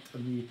the brunt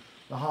and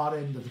the hard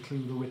end of the clue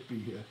of the Whitby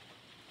here.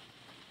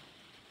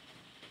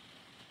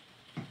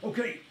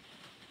 Okay.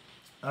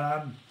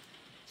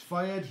 It's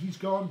fired. He's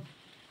gone.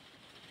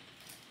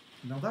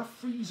 Now that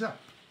frees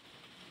up.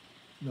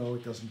 No,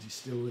 it doesn't. He's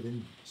still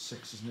within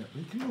 6, isn't it?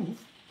 But he can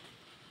move.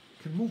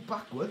 Can move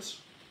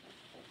backwards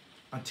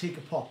and take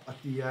a pop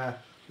at the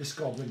this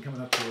goblin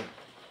coming up here.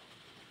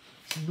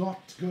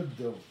 Not good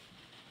though.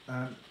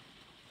 The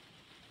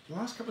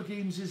last couple of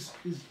games, his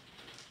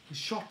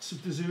shots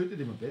have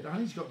deserted him a bit, and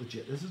he's got the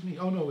jitters, hasn't he?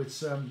 Oh no,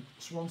 it's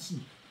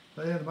Swanson.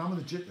 The man with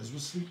the jitters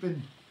was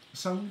sleeping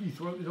soundly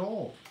throughout it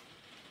all.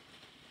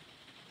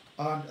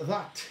 And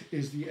that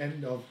is the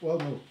end of, well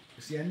no,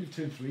 it's the end of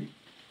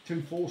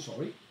turn 4,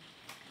 sorry.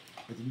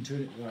 I didn't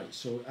turn it right.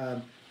 So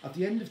at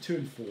the end of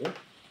turn 4,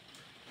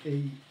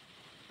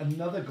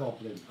 another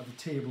goblin at the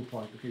table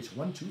point. Okay, so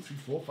 1, 2, 3,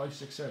 4, 5,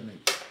 6, 7,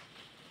 8.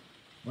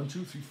 1,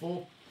 2, 3,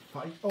 4,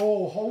 5.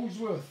 Oh,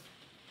 Holdsworth.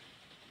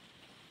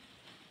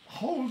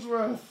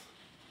 Holdsworth.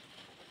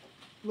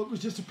 Look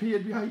who's just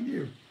appeared behind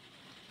you.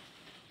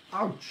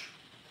 Ouch.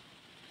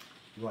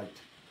 Right.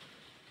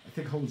 I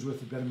think Holdsworth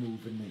had better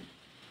move than me.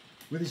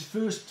 With his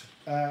first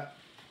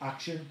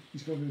action,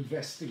 he's going to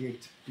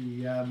investigate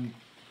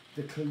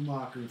the clue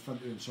marker in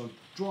front of him. So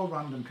draw a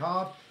random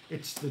card.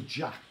 It's the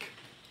Jack.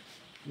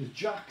 The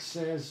Jack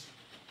says,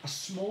 a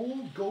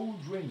small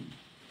gold ring.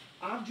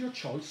 Add your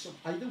choice of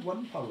either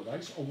 1 power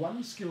dice or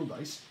 1 skill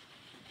dice,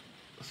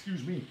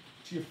 excuse me,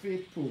 to your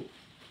fate pool.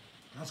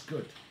 That's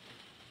good.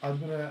 I'm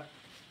going to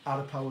add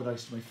a power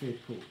dice to my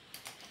fate pool.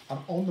 And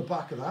on the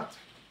back of that,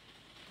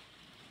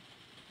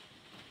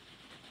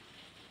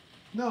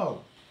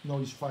 no,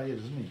 he's fired,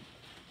 isn't he?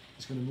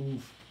 He's going to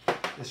move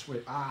this way.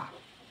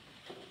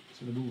 He's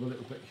going to move a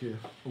little bit here,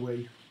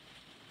 away.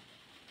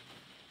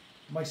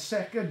 My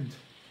second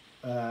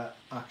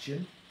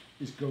action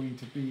is going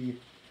to be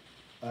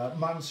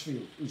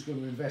Mansfield, who's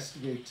going to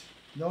investigate.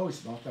 No,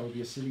 it's not. That would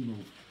be a silly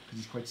move because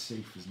he's quite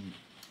safe, isn't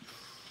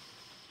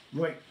he?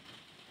 Right,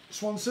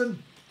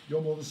 Swanson,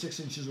 you're more than 6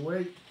 inches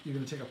away. You're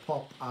going to take a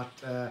pop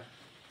at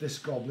this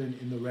goblin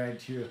in the red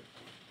here.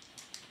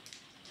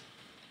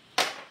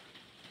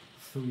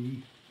 3.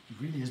 He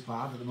really is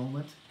bad at the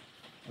moment,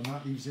 and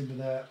that leaves him with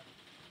a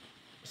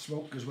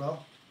smoke as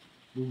well.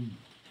 Boom.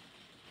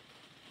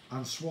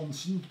 And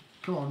Swanson,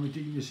 come on,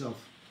 redeem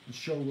yourself and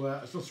show.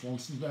 It's not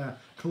Swanson there.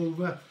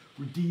 Clover,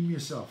 redeem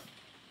yourself.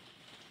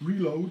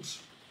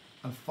 Reloads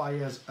and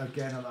fires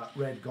again at that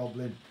red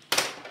goblin.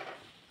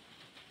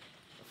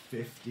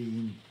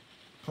 15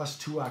 plus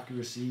 2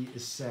 accuracy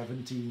is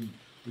 17,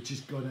 which is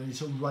good, and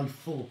it's a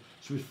rifle,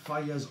 so it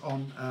fires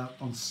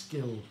on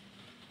skill.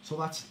 So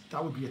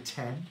that would be a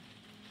 10.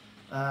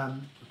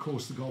 Of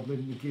course, the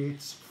goblin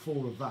negates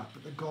 4 of that,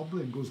 but the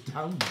goblin goes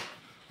down,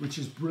 which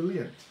is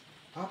brilliant.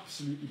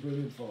 Absolutely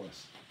brilliant for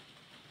us.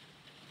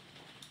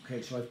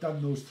 Okay, so I've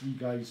done those 3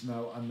 guys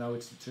now, and now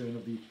it's the turn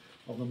of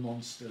the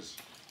monsters.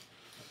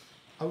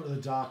 Out of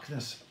the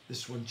darkness,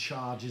 this one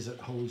charges at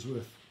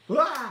Holdsworth.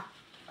 Ah!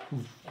 Who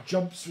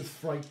jumps with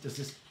fright as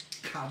this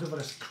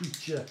cadaverous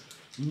creature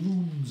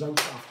looms out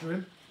after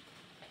him.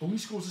 Only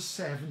scores a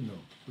 7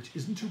 though, which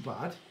isn't too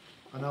bad.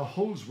 And now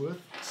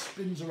Holdsworth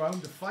spins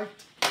around to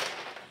fight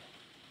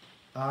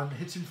and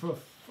hits him for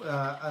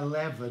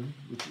 11,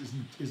 which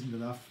isn't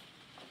enough.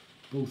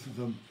 Both of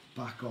them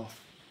back off.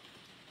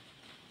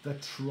 The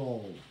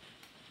troll.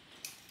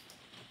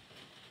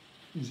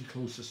 Who's he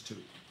closest to?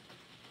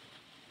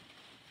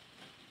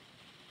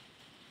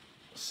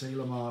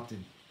 Sailor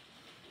Martin.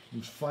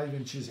 Moves 5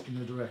 inches in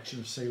the direction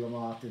of Sailor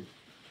Martin.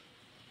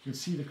 You can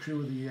see the crew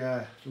of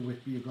the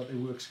Whitby have got their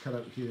works cut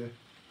out here.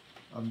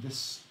 And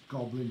this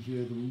goblin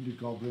here, the wounded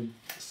goblin,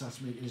 starts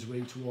making his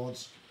way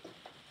towards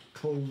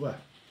Clover.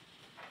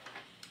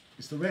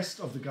 It's the rest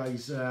of the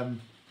guys'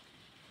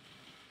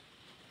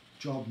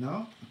 job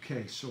now.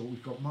 Okay, so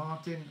we've got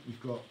Martin,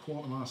 we've got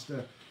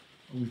Quartermaster,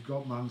 and we've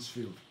got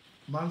Mansfield.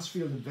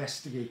 Mansfield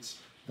investigates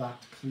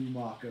that clue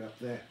marker up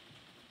there.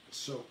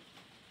 So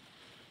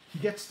he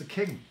gets the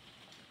king.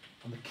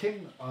 And the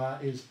king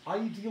is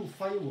ideal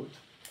firewood.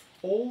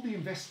 All the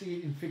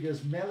investigating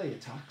figures' melee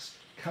attacks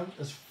count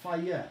as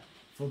fire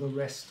for the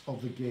rest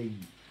of the game.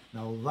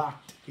 Now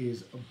that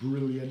is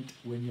brilliant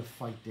when you're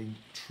fighting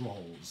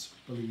trolls,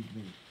 believe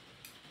me.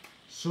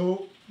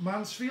 So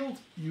Mansfield,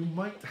 you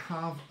might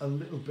have a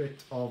little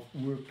bit of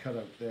work cut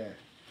out there.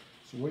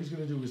 So what he's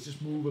going to do is just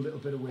move a little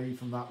bit away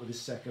from that with his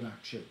second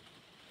action.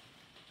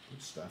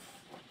 Good stuff.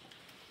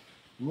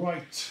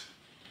 Right.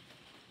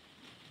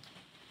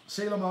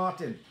 Sailor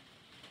Martin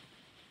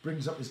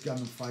brings up his gun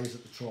and fires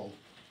at the troll.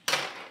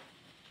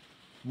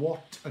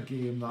 What a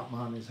game that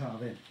man is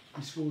having.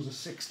 He scores a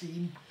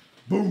 16.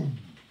 Boom!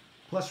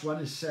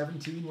 +1 is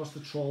 17. What's the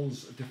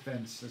troll's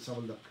defense? Let's have a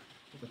look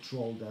what the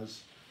troll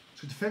does.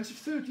 So defensive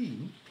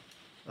 13.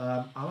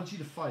 Allergy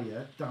to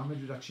fire.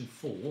 Damage reduction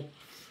 4.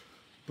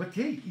 But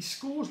hey, he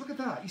scores, look at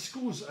that. He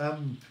scores,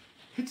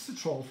 hits the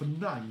troll for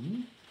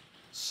 9.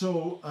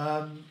 So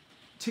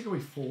take away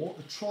 4.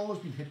 The troll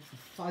has been hit for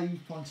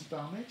 5 points of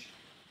damage,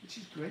 which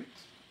is great.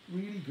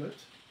 Really good.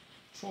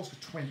 The troll's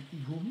got 20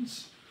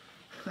 wounds.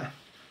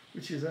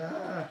 which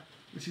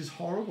is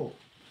horrible.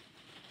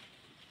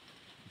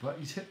 But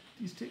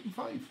he's taken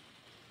 5.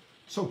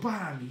 So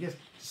bang, he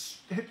gets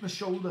hit in the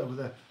shoulder with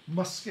a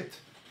musket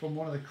from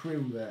one of the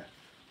crew there.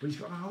 But he's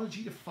got an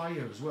allergy to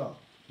fire as well.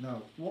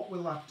 Now, what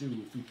will that do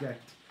if we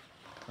get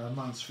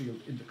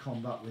Mansfield into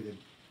combat with him?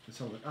 Let's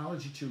have a look.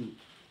 Allergy to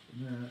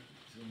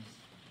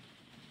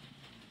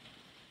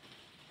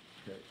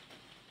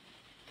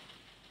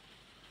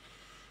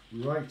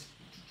Right.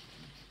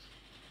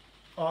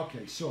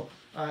 Okay, so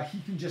he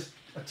can just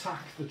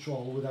attack the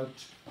troll without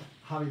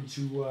having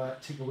to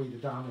take away the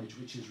damage,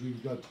 which is really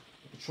good.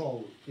 But the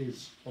troll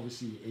is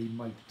obviously a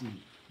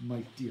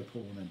mighty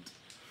opponent.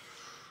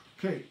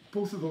 Okay,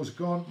 both of those are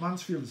gone.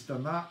 Mansfield has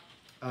done that.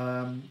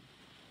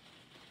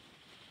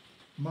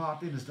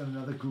 Martin has done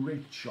another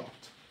great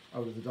shot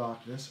out of the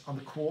darkness, and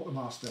the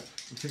quartermaster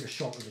will take a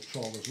shot at the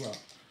troll as well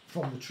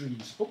from the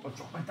trees. Oh, I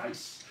dropped my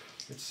dice.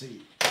 Let's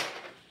see.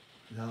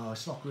 No,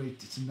 it's not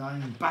great. It's a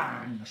 9.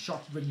 Bang! A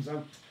shot rings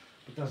out,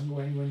 but doesn't go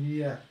anywhere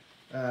near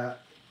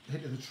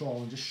hitting the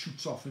troll and just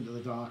shoots off into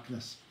the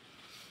darkness.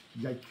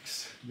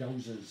 Yikes!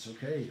 Yowzers!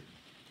 Okay.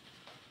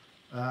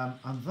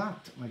 And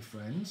that, my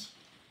friends,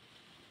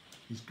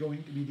 is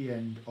going to be the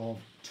end of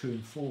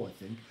turn 4, I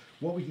think.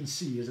 What we can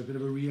see is a bit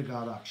of a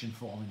rearguard action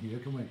forming here,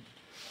 can we?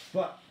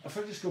 But if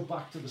I just go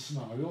back to the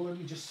scenario, let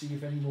me just see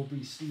if any more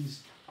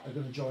beasties are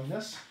going to join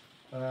us.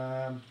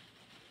 Yeah,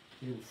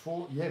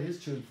 it is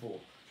turn 4.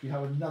 We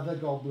have another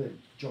goblin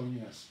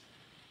joining us,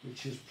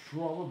 which is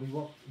probably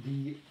what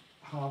the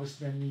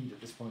harvestmen need at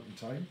this point in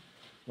time.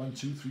 1,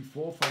 2, 3,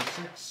 4, 5,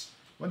 6.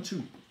 1,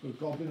 2. Got a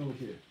goblin over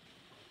here.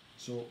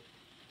 So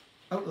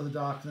out of the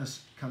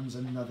darkness comes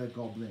another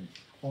goblin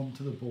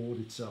onto the board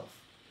itself.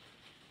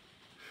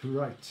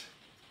 Right.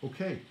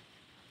 Okay.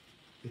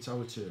 It's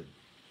our turn.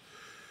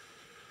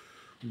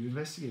 We've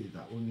investigated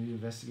that one. We've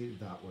investigated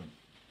that one.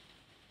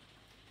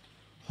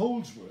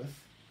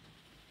 Holdsworth,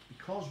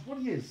 because what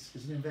he is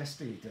an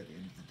investigator at the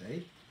end of the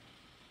day,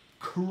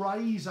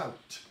 cries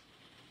out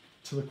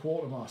to the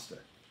quartermaster,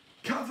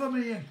 "Cover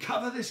me and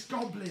cover this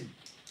goblin."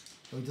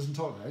 So he doesn't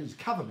talk about it, he's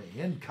 "cover me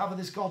and cover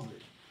this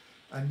goblin."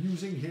 And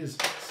using his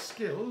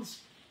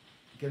skills,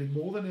 getting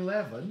more than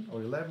 11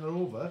 or 11 or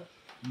over,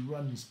 he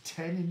runs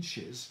 10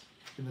 inches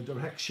in the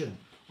direction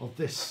of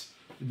this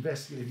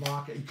investigative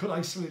marker. He could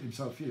isolate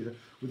himself here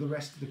with the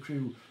rest of the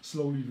crew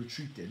slowly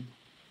retreating.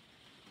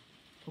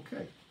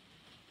 Okay.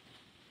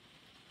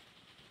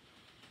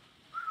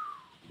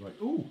 Right.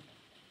 Oh,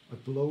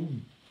 I've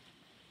blown.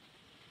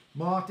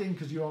 Martin,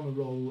 because you're on a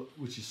roll,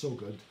 which is so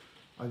good,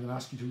 I'm going to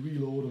ask you to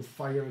reload and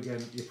fire again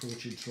at the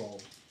approaching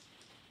troll.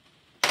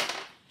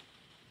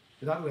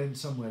 It had to end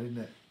somewhere, didn't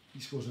it? He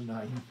scores a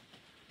 9.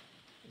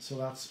 So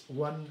that's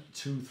 1,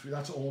 2, 3.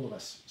 That's all of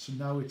us. So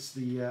now it's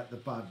the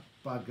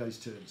bad guy's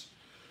turns.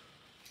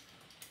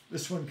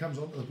 This one comes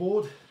onto the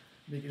board,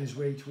 making his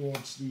way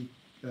towards the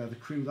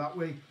crew that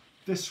way.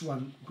 This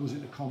one goes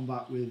into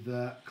combat with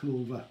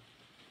Clover.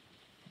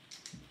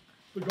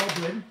 The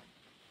goblin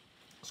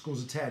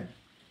scores a 10.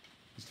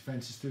 His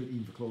defence is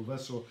 13 for Clover,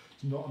 so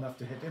it's not enough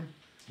to hit him.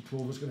 And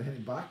Clover's going to hit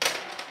him back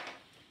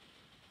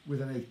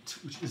with an 8,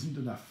 which isn't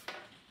enough.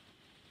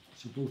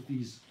 So both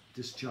these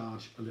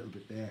discharge a little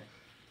bit there.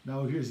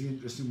 Now here's the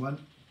interesting one.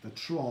 The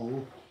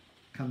troll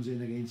comes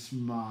in against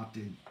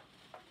Martin.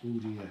 Oh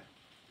dear.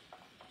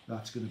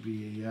 That's going to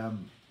be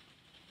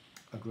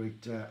a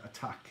great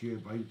attack here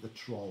by the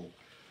troll.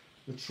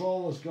 The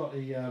troll has got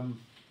a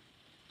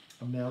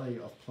melee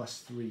of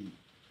 +3.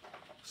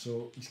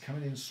 So he's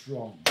coming in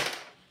strong.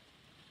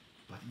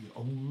 But he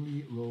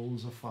only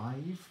rolls a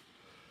 5.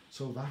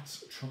 So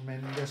that's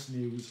tremendous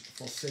news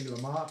for Sailor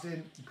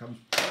Martin, who comes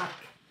back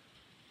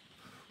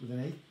with an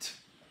 8.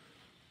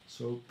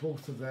 So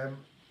both of them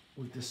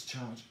will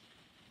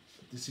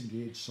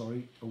disengage,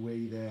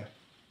 away there.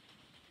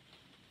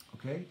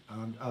 Okay,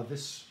 and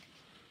this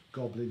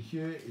goblin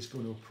here is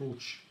going to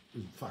approach,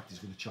 in fact he's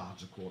going to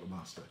charge the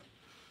quartermaster,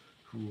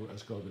 who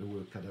has got a bit of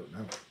work cut out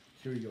now.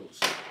 Here he goes.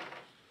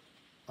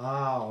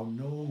 Oh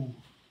no,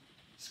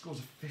 he scores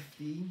a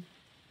 15,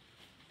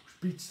 which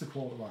beats the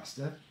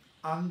quartermaster,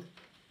 and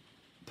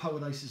power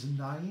dice is a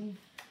 9.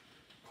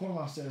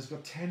 Quartermaster has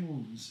got 10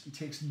 wounds, he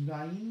takes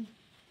 9,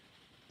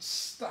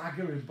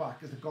 staggering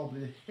back as the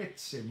goblin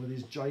hits him with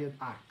his giant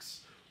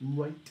axe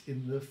right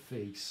in the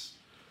face.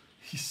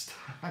 He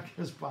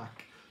staggers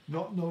back,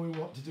 not knowing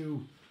what to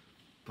do.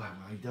 But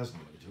well, he does know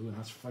what to do, and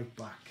that's fight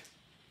back.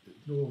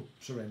 No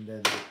surrender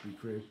in the Whitby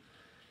crew.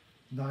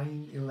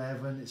 9,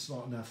 11, it's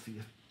not enough.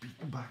 You're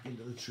beaten back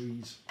into the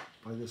trees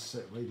by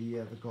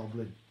the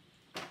goblin.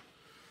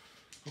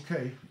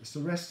 Okay, it's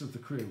the rest of the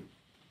crew.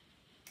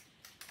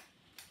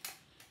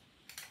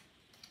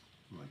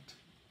 Right.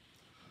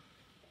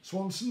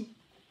 Swanson,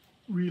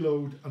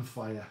 reload and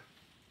fire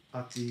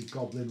at the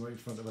goblin right in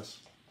front of us.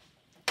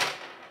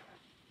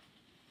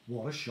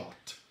 What a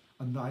shot.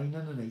 A 9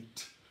 and an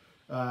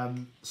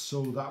 8.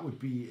 So that would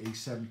be a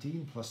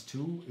 17 plus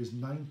 2 is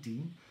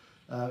 19.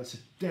 It's a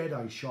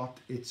dead-eye shot.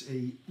 It's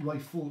a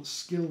rifle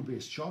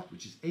skill-based shot,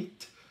 which is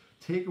 8.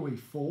 Take away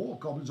 4.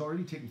 Goblin's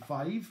already taken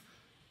 5.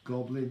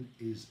 Goblin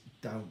is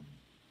down.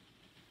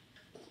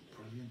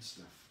 Brilliant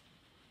stuff.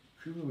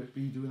 Crew of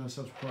Whitby doing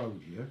ourselves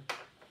proud here.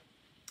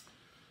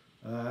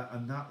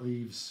 And that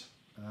leaves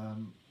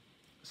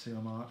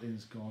Sailor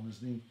Martin's gone,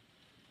 isn't he?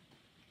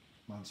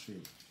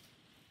 Mansfield.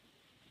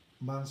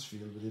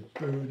 Mansfield, with a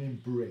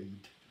burning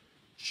braid,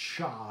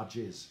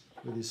 charges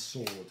with his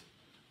sword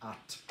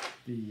at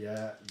the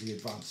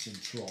advancing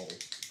troll.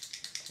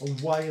 A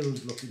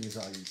wild look in his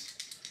eyes.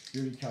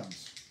 Here he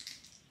comes.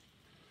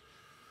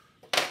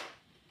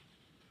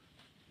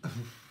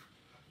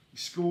 He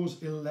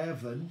scores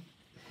 11.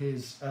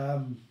 His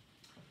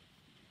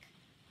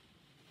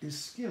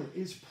skill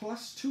is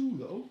 +2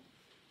 though.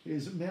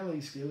 His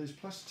melee skill is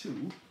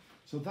 +2.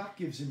 So that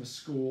gives him a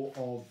score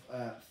of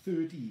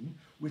 13,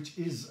 which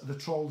is the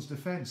troll's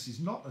defense. He's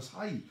not as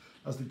high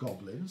as the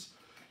goblins.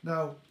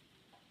 Now,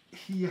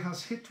 he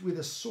has hit with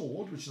a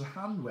sword, which is a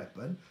hand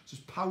weapon, so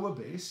it's power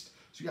based.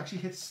 So he actually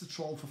hits the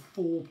troll for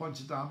 4 points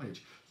of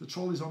damage. The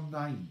troll is on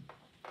 9,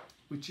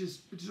 which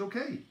is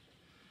okay.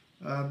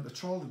 The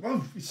troll,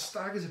 oh, he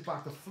staggers it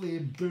back, the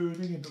flame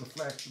burning into the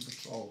flesh of the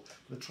troll.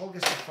 The troll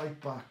gets to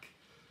fight back,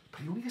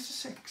 but he only gets a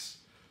 6.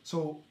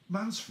 So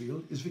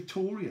Mansfield is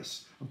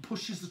victorious and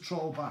pushes the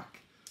troll back.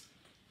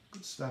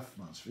 Good stuff,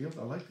 Mansfield.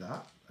 I like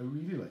that. I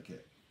really like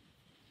it.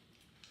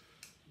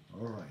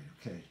 All right,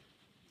 okay.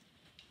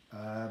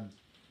 I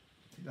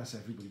think that's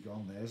everybody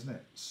gone there, isn't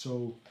it?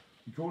 So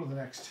we go to the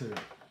next turn.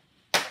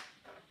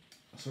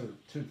 So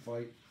turn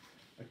 5.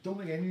 I don't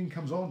think anything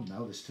comes on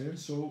now this turn.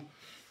 So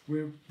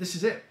this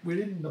is it.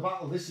 We're in the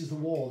battle. This is the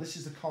war. This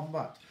is the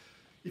combat.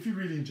 If you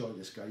really enjoy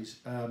this, guys,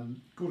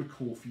 go to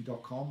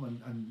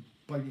ko-fi.com and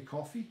buy me a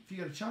coffee if you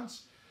get a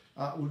chance.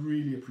 I would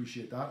really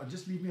appreciate that. And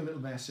just leave me a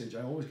little message.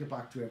 I always get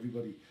back to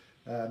everybody.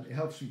 It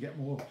helps me get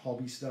more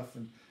hobby stuff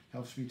and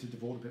helps me to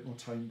devote a bit more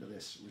time to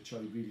this, which I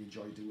really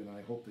enjoy doing. And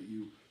I hope that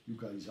you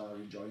guys are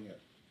enjoying it.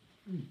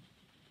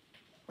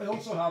 I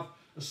also have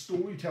a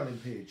storytelling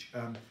page,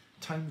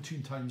 Time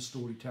Between Times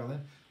Storytelling.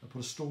 I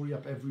put a story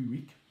up every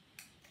week.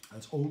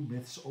 It's old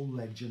myths, old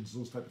legends,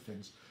 those type of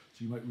things.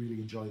 So you might really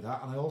enjoy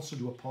that. And I also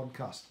do a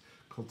podcast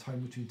called Time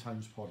Between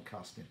Times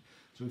Podcasting.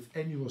 So if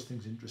any of those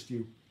things interest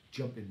you,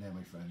 jump in there,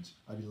 my friends.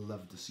 I'd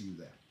love to see you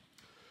there.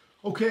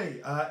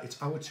 Okay, it's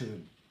our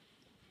turn.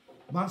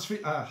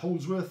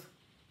 Holdsworth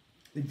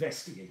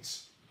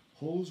investigates.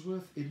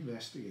 Holdsworth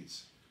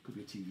investigates. Could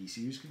be a TV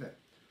series, couldn't it?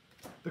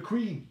 The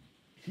Queen.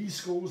 He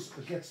scores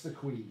against the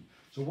Queen.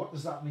 So what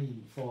does that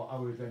mean for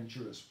our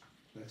adventurers?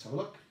 Let's have a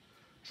look.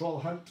 Troll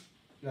hunt.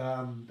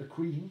 The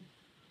Queen.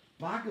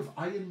 Bag of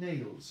iron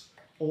nails.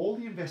 All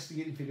the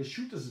investigating figures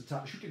shooting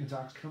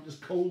attacks count as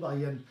cold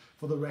iron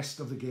for the rest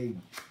of the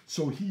game.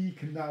 So he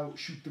can now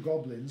shoot the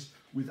goblins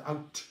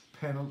without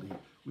penalty,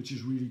 which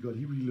is really good.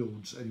 He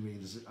reloads anyway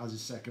as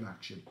his second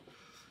action.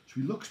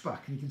 So he looks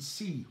back and he can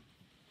see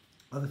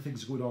other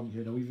things going on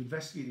here. Now we've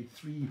investigated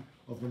 3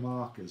 of the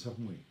markers,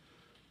 haven't we?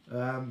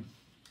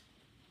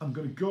 I'm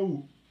going to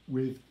go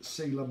with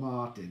Sailor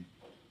Martin,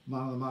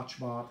 Man of the Match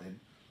Martin,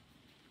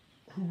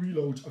 who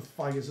reloads and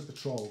fires at the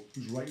troll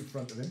who's right in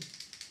front of him.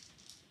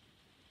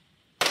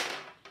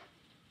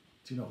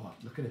 Do you know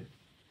what? Look at him.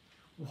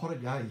 What a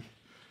guy.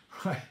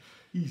 Right.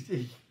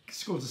 He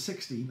scores a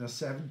 16, a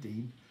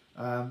 17.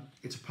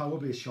 It's a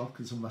power-based shot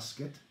because it's a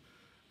musket.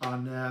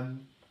 And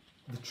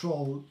the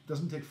troll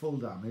doesn't take full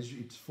damage.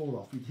 It's 4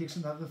 off. He takes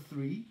another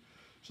 3.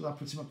 So that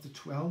puts him up to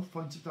 12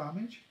 points of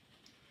damage.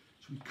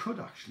 So we could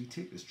actually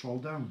take this troll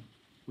down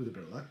with a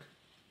bit of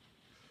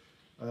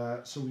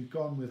luck. So we've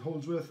gone with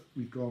Holdsworth.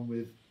 We've gone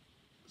with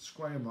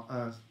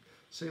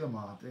Sailor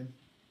Martin.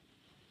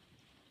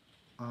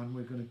 And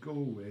we're going to go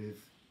with,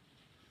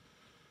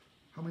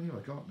 how many have I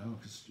got now?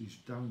 Because he's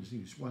down his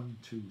knees. 1,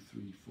 2,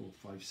 3,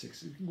 4, 5,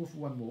 6. We can go for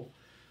one more.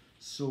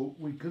 So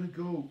we're going to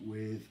go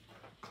with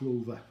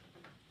Clover.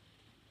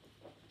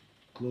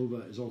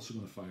 Clover is also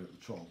going to fire at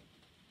the troll.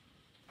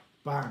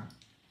 Bang.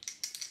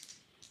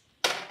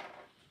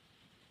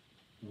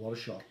 What a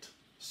shot.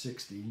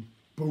 16.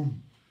 Boom.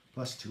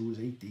 +2 is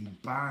 18.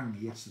 Bang.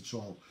 He hits the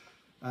troll.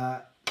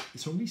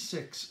 It's only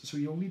 6, so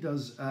he only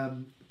does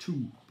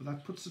 2, but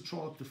that puts the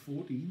troll up to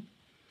 14.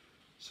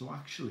 So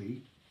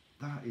actually,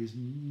 that is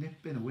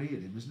nipping away at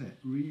him, isn't it?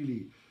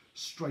 Really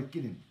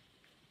striking him,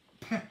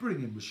 peppering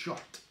him with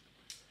shot.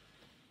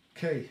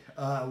 Okay,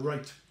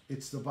 right,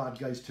 it's the bad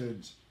guy's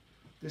turns.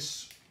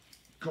 This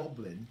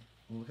goblin,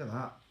 oh, look at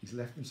that, he's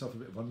left himself a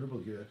bit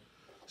vulnerable here.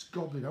 This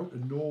goblin out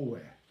of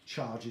nowhere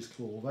charges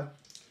Clover,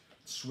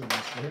 swings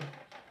for him.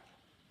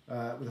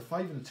 With a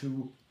 5 and a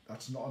 2,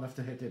 that's not enough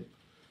to hit him.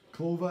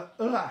 Clover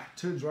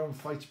turns around and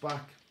fights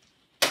back.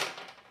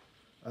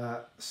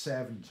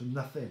 7, so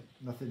nothing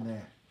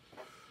there.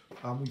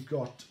 And we've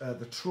got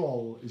the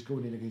troll is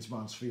going in against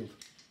Mansfield.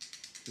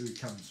 Here he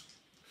comes.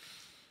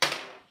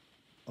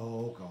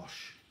 Oh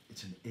gosh,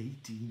 it's an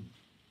 18.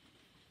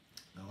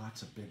 Now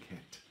that's a big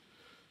hit.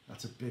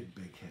 That's a big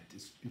hit.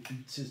 It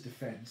beats his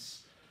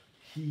defense.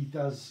 He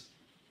does.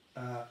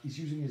 He's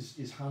using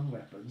his hand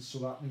weapons, so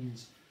that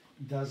means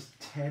he does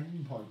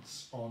 10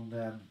 points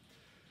on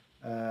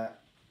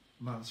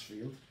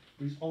Mansfield,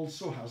 but he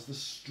also has the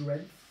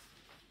strength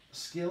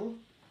skill,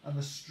 and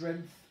the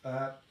strength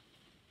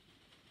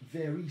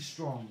very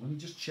strong. Let me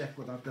just check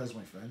what that does,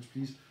 my friends.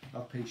 Please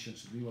have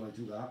patience with me while I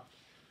do that.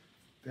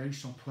 Very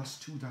strong,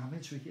 +2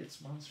 damage, so he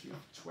hits Mansfield.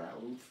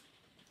 12.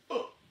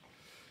 Oh,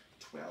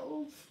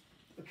 12.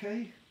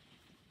 Okay.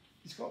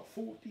 He's got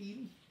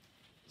 14.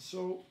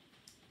 So,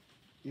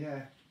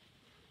 yeah.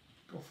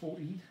 Got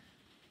 14.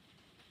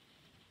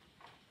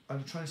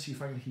 I'm trying to see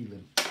if I can heal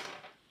him.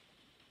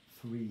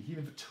 3,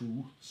 healing for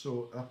 2,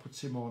 so that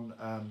puts him on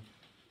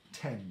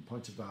 10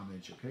 points of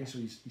damage. Okay, so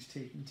he's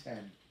taking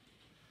 10.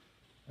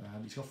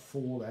 He's got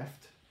 4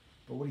 left,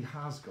 but what he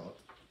has got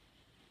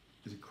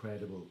is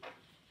incredible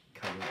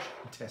courage,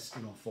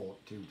 intestinal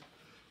fortitude,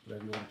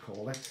 whatever you want to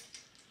call it,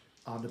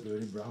 and a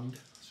burning brand.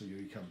 So here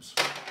he comes.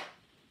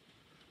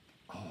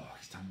 Oh,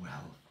 he's done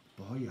well.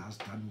 Boy, he has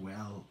done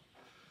well.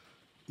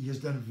 He has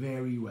done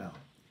very well.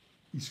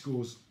 He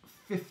scores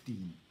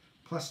 15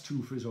 plus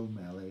 2 for his own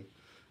melee.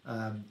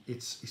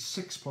 It's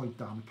 6 point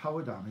damage,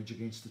 power damage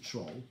against the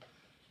troll,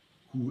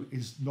 who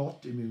is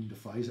not immune to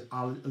fire, is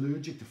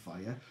allergic to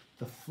fire.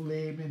 The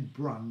flaming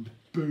brand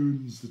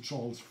burns the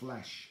troll's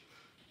flesh,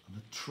 and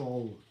the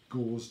troll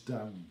goes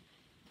down.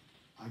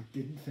 I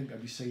didn't think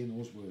I'd be saying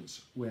those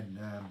words when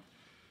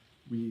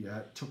we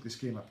took this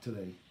game up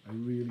today. I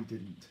really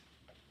didn't.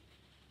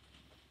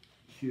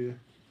 Here,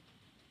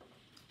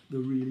 the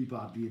really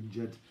badly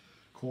injured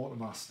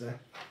quartermaster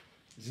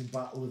is in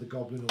battle with the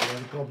goblin over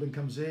there. The goblin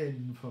comes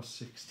in for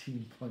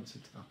 16 points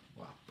of damage.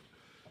 Wow.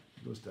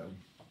 He goes down.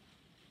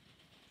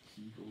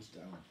 He goes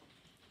down.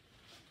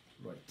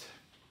 Right.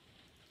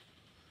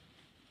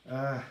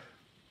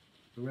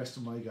 The rest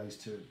of my guys'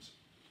 turns.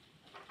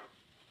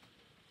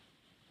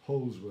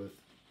 Holdsworth,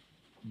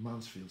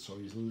 Mansfield,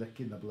 sorry, he's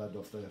licking the blood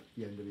off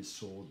the end of his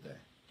sword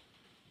there.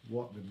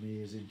 What an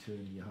amazing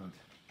turn he had.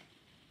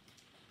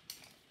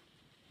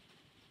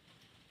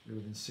 We're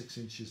within 6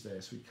 inches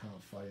there, so he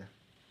can't fire.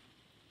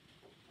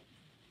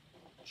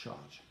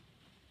 Charge.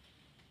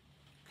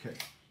 Okay.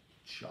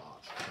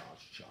 Charge,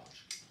 charge,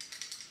 charge.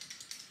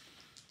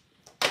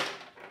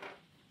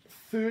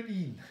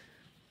 13.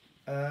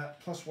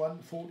 Plus 1,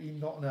 14,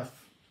 not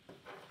enough.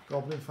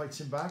 Goblin fights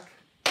him back.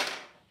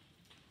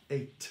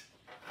 8.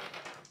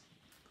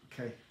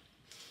 Okay.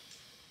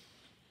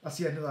 That's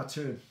the end of that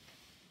turn.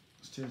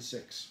 It's turn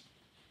 6.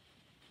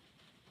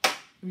 Let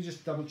me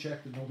just double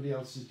check that nobody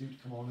else is due to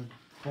come on and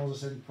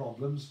cause us any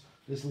problems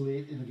this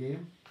late in the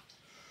game.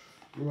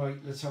 Right,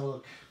 let's have a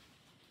look.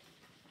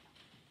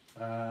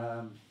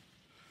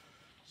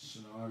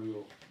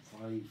 Scenario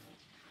 5.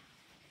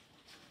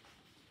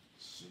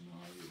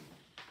 Scenario.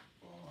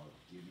 Oh,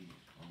 gimme.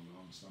 Hold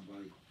on,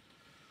 standby.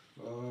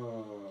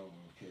 Oh,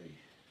 okay.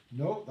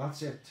 No,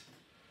 that's it.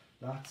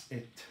 That's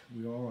it.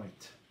 We're all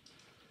right.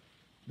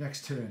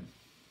 Next turn.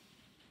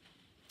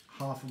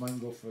 Half of mine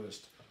go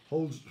first.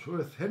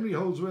 Holdsworth, Henry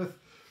Holdsworth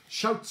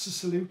shouts a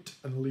salute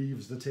and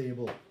leaves the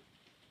table.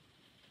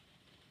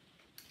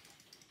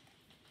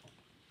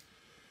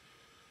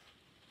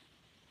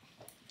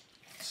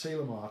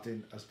 Sailor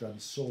Martin has done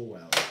so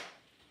well.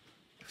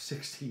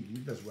 16, he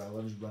does well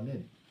on his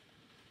running.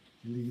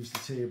 He leaves the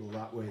table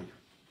that way.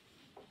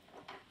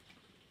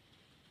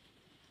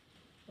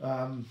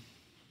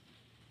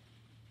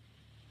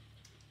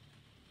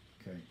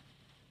 Okay.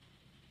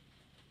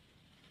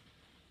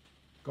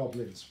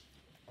 Goblins.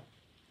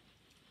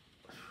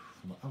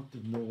 From out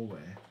of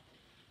nowhere,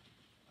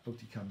 out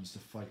he comes to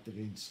fight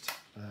against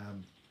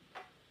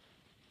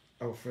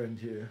our friend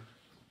here,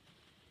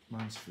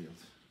 Mansfield,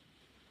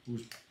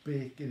 who's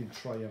baking in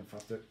triumph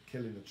after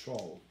killing the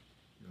troll.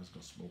 He has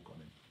got smoke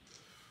on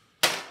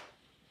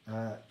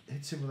him.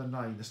 Hits him with a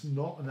 9. That's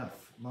not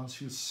enough.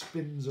 Mansfield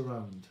spins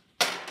around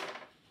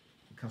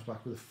and comes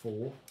back with a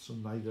 4, so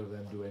neither of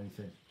them do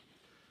anything.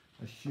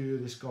 And here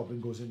this goblin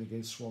goes in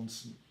against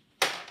Swanson.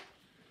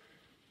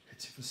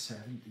 Hits him for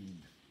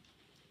 17.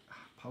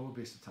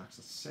 Power-based attacks,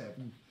 that's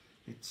 7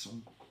 hits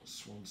on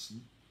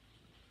Swanson.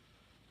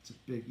 It's a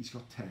big, he's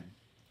got 10,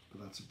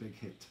 but that's a big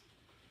hit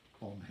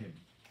on him.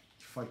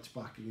 He fights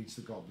back against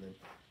the goblin.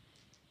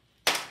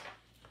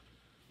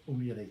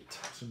 Only an 8,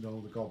 so no,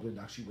 the goblin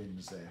actually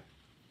wins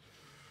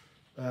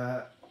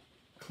there.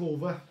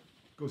 Clover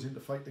goes in to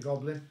fight the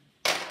goblin.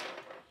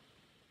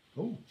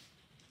 Oh,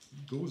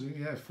 he goes in,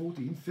 yeah,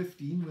 14,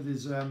 15 with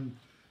his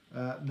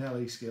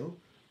melee skill,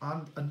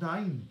 and a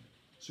 9.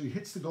 So he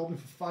hits the goblin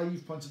for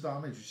 5 points of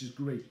damage, which is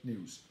great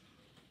news.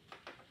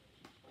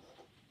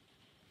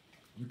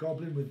 The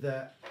goblin with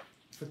the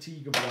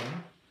fatigue of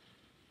 1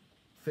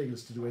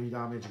 fails to do any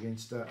damage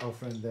against our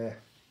friend there.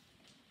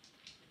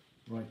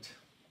 Right.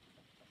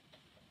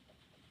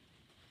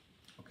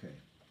 Okay.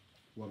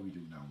 What do we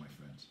do now, my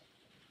friends?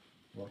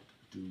 What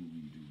do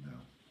we do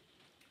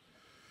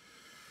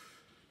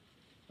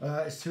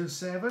now? It's turn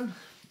 7.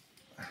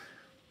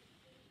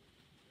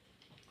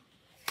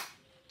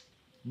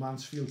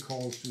 Mansfield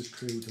calls to his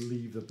crew to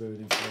leave the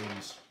burning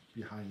flames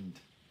behind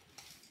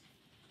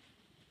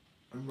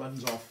and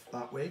runs off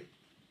that way.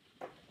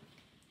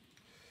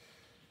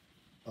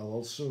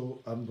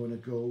 I'm going to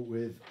go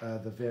with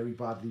the very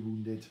badly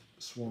wounded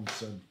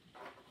Swanson.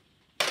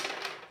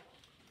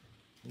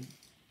 Oh,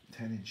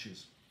 10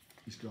 inches.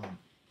 He's gone.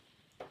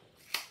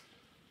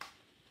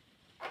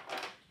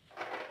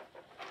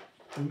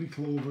 Only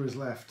Clover is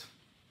left.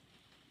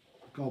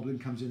 Goblin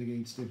comes in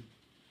against him.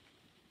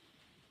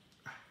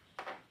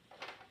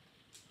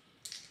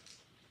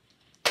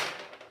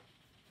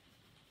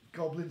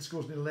 Goblin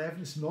scores an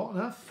 11, it's not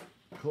enough.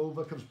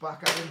 Clover comes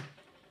back at him,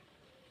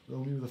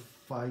 only with a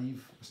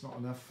 5, it's not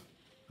enough.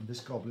 And this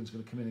goblin's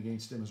going to come in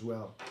against him as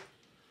well.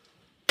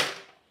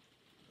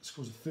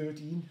 Scores a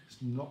 13. It's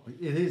not.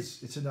 It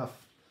is. It's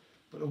enough,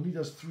 but only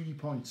does 3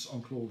 points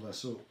on Clover.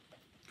 So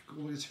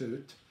Clover is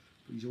hurt,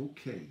 but he's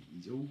okay.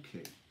 He's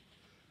okay.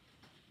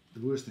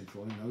 The worst thing for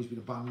him now, he's been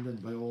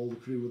abandoned by all the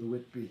crew of the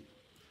Whitby.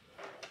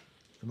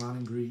 The man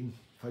in green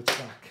fights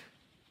back.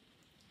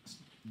 It's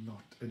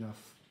not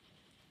enough.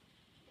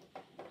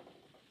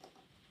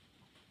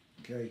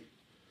 Okay.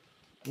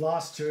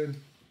 Last turn.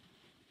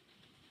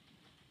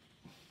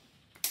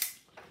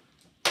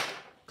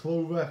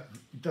 Clover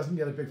doesn't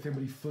get a big thing, but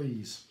he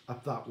flees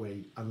up that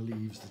way and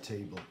leaves the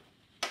table.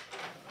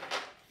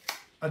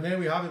 And there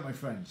we have it, my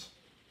friends.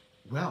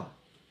 Well,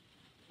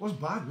 it wasn't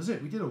bad, was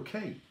it? We did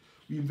okay.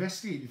 We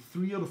investigated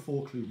 3 out of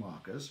 4 clue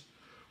markers.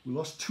 We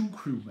lost 2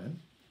 crewmen,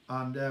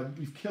 and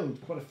we've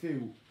killed quite a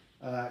few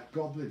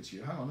goblins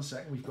here. Hang on a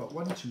second. We've got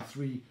 1, 2,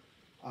 3,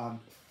 and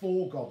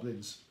 4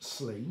 goblins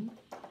slain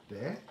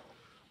there.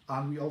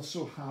 And we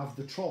also have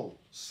the troll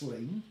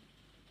slain,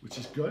 which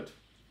is good.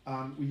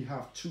 And we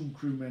have 2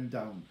 crewmen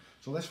down.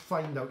 So let's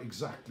find out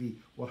exactly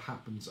what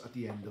happens at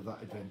the end of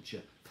that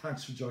adventure.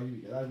 Thanks for joining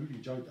me. I really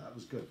enjoyed that. It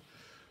was good.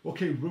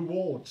 Okay,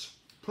 rewards.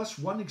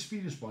 +1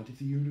 experience point if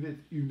the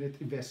unit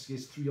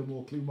investigates 3 or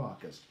more clue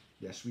markers.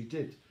 Yes, we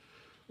did.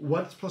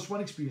 +1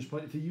 experience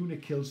point if the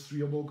unit kills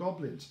 3 or more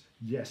goblins.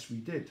 Yes, we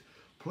did.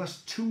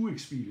 +2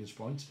 experience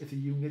points if the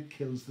unit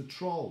kills the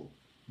troll.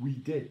 We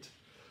did.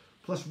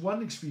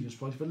 +1 experience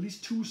point if at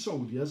least 2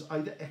 soldiers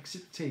either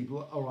exit the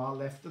table or are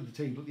left at the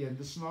table at the end of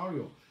the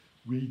scenario.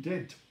 We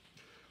did.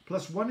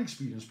 +1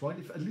 experience point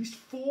if at least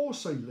 4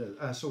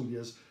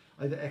 soldiers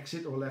either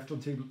exit or are left on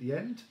the table at the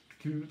end.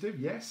 Cumulative,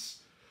 yes.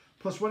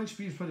 +1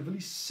 experience point if at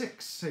least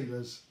 6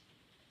 sailors.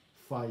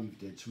 5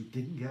 did, so we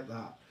didn't get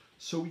that.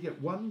 So we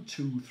get 1,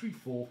 2, 3,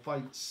 4,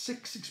 5,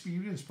 6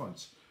 experience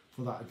points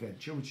for that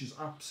adventure, which is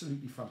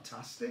absolutely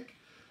fantastic.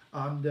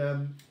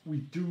 And we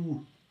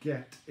do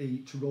get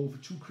to roll for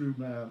 2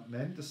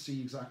 crewmen to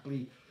see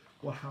exactly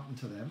what happened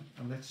to them.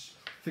 And let's,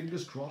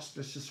 fingers crossed,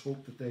 let's just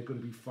hope that they're going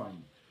to be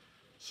fine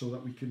so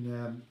that we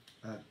can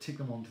take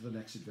them on to the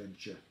next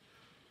adventure.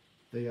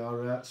 They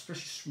are,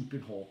 especially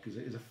Swooping Hawk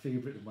is a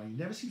favourite of mine. He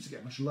never seems to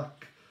get much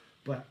luck,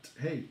 but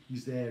hey,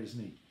 he's there, isn't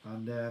he?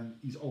 And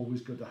he's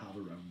always good to have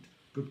around.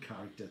 Good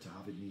character to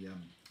have in the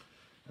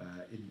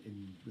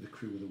with the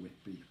crew of the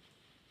Whitby.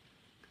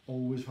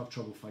 Always have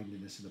trouble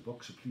finding this in the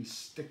book, so please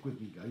stick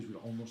with me, guys. We're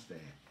almost there.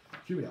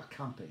 Here we are,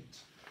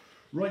 campaigns.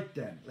 Right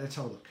then, let's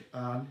have a look.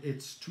 And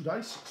it's 2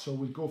 dice, so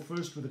we'll go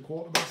first with the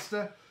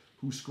Quartermaster,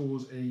 who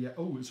scores a...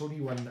 oh, it's only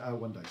one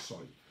dice,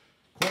 sorry.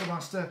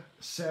 Quartermaster,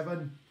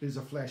 7 is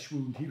a flesh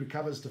wound. He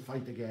recovers to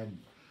fight again.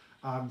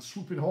 And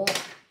Swooping Hawk,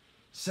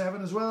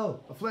 7 as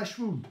well, a flesh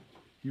wound.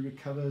 He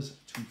recovers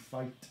to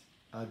fight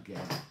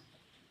again.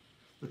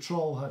 The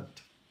Troll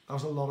Hunt. That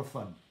was a lot of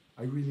fun.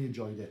 I really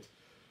enjoyed it.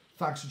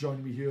 Thanks for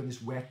joining me here on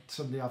this wet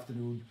Sunday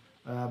afternoon.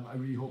 I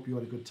really hope you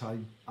had a good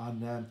time,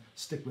 and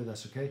stick with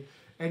us, okay?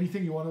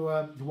 Anything you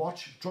want to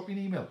watch, drop me an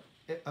email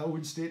at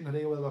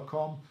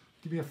owenstaton@aol.com.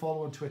 Give me a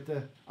follow on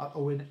Twitter at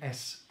Owen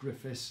S.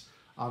 Griffiths.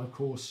 And of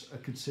course,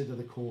 consider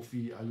the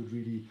coffee. I would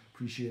really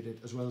appreciate it,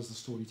 as well as the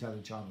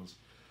storytelling channels.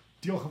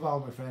 Diolch yn fawr,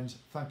 my friends.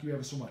 Thank you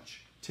ever so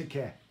much. Take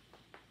care.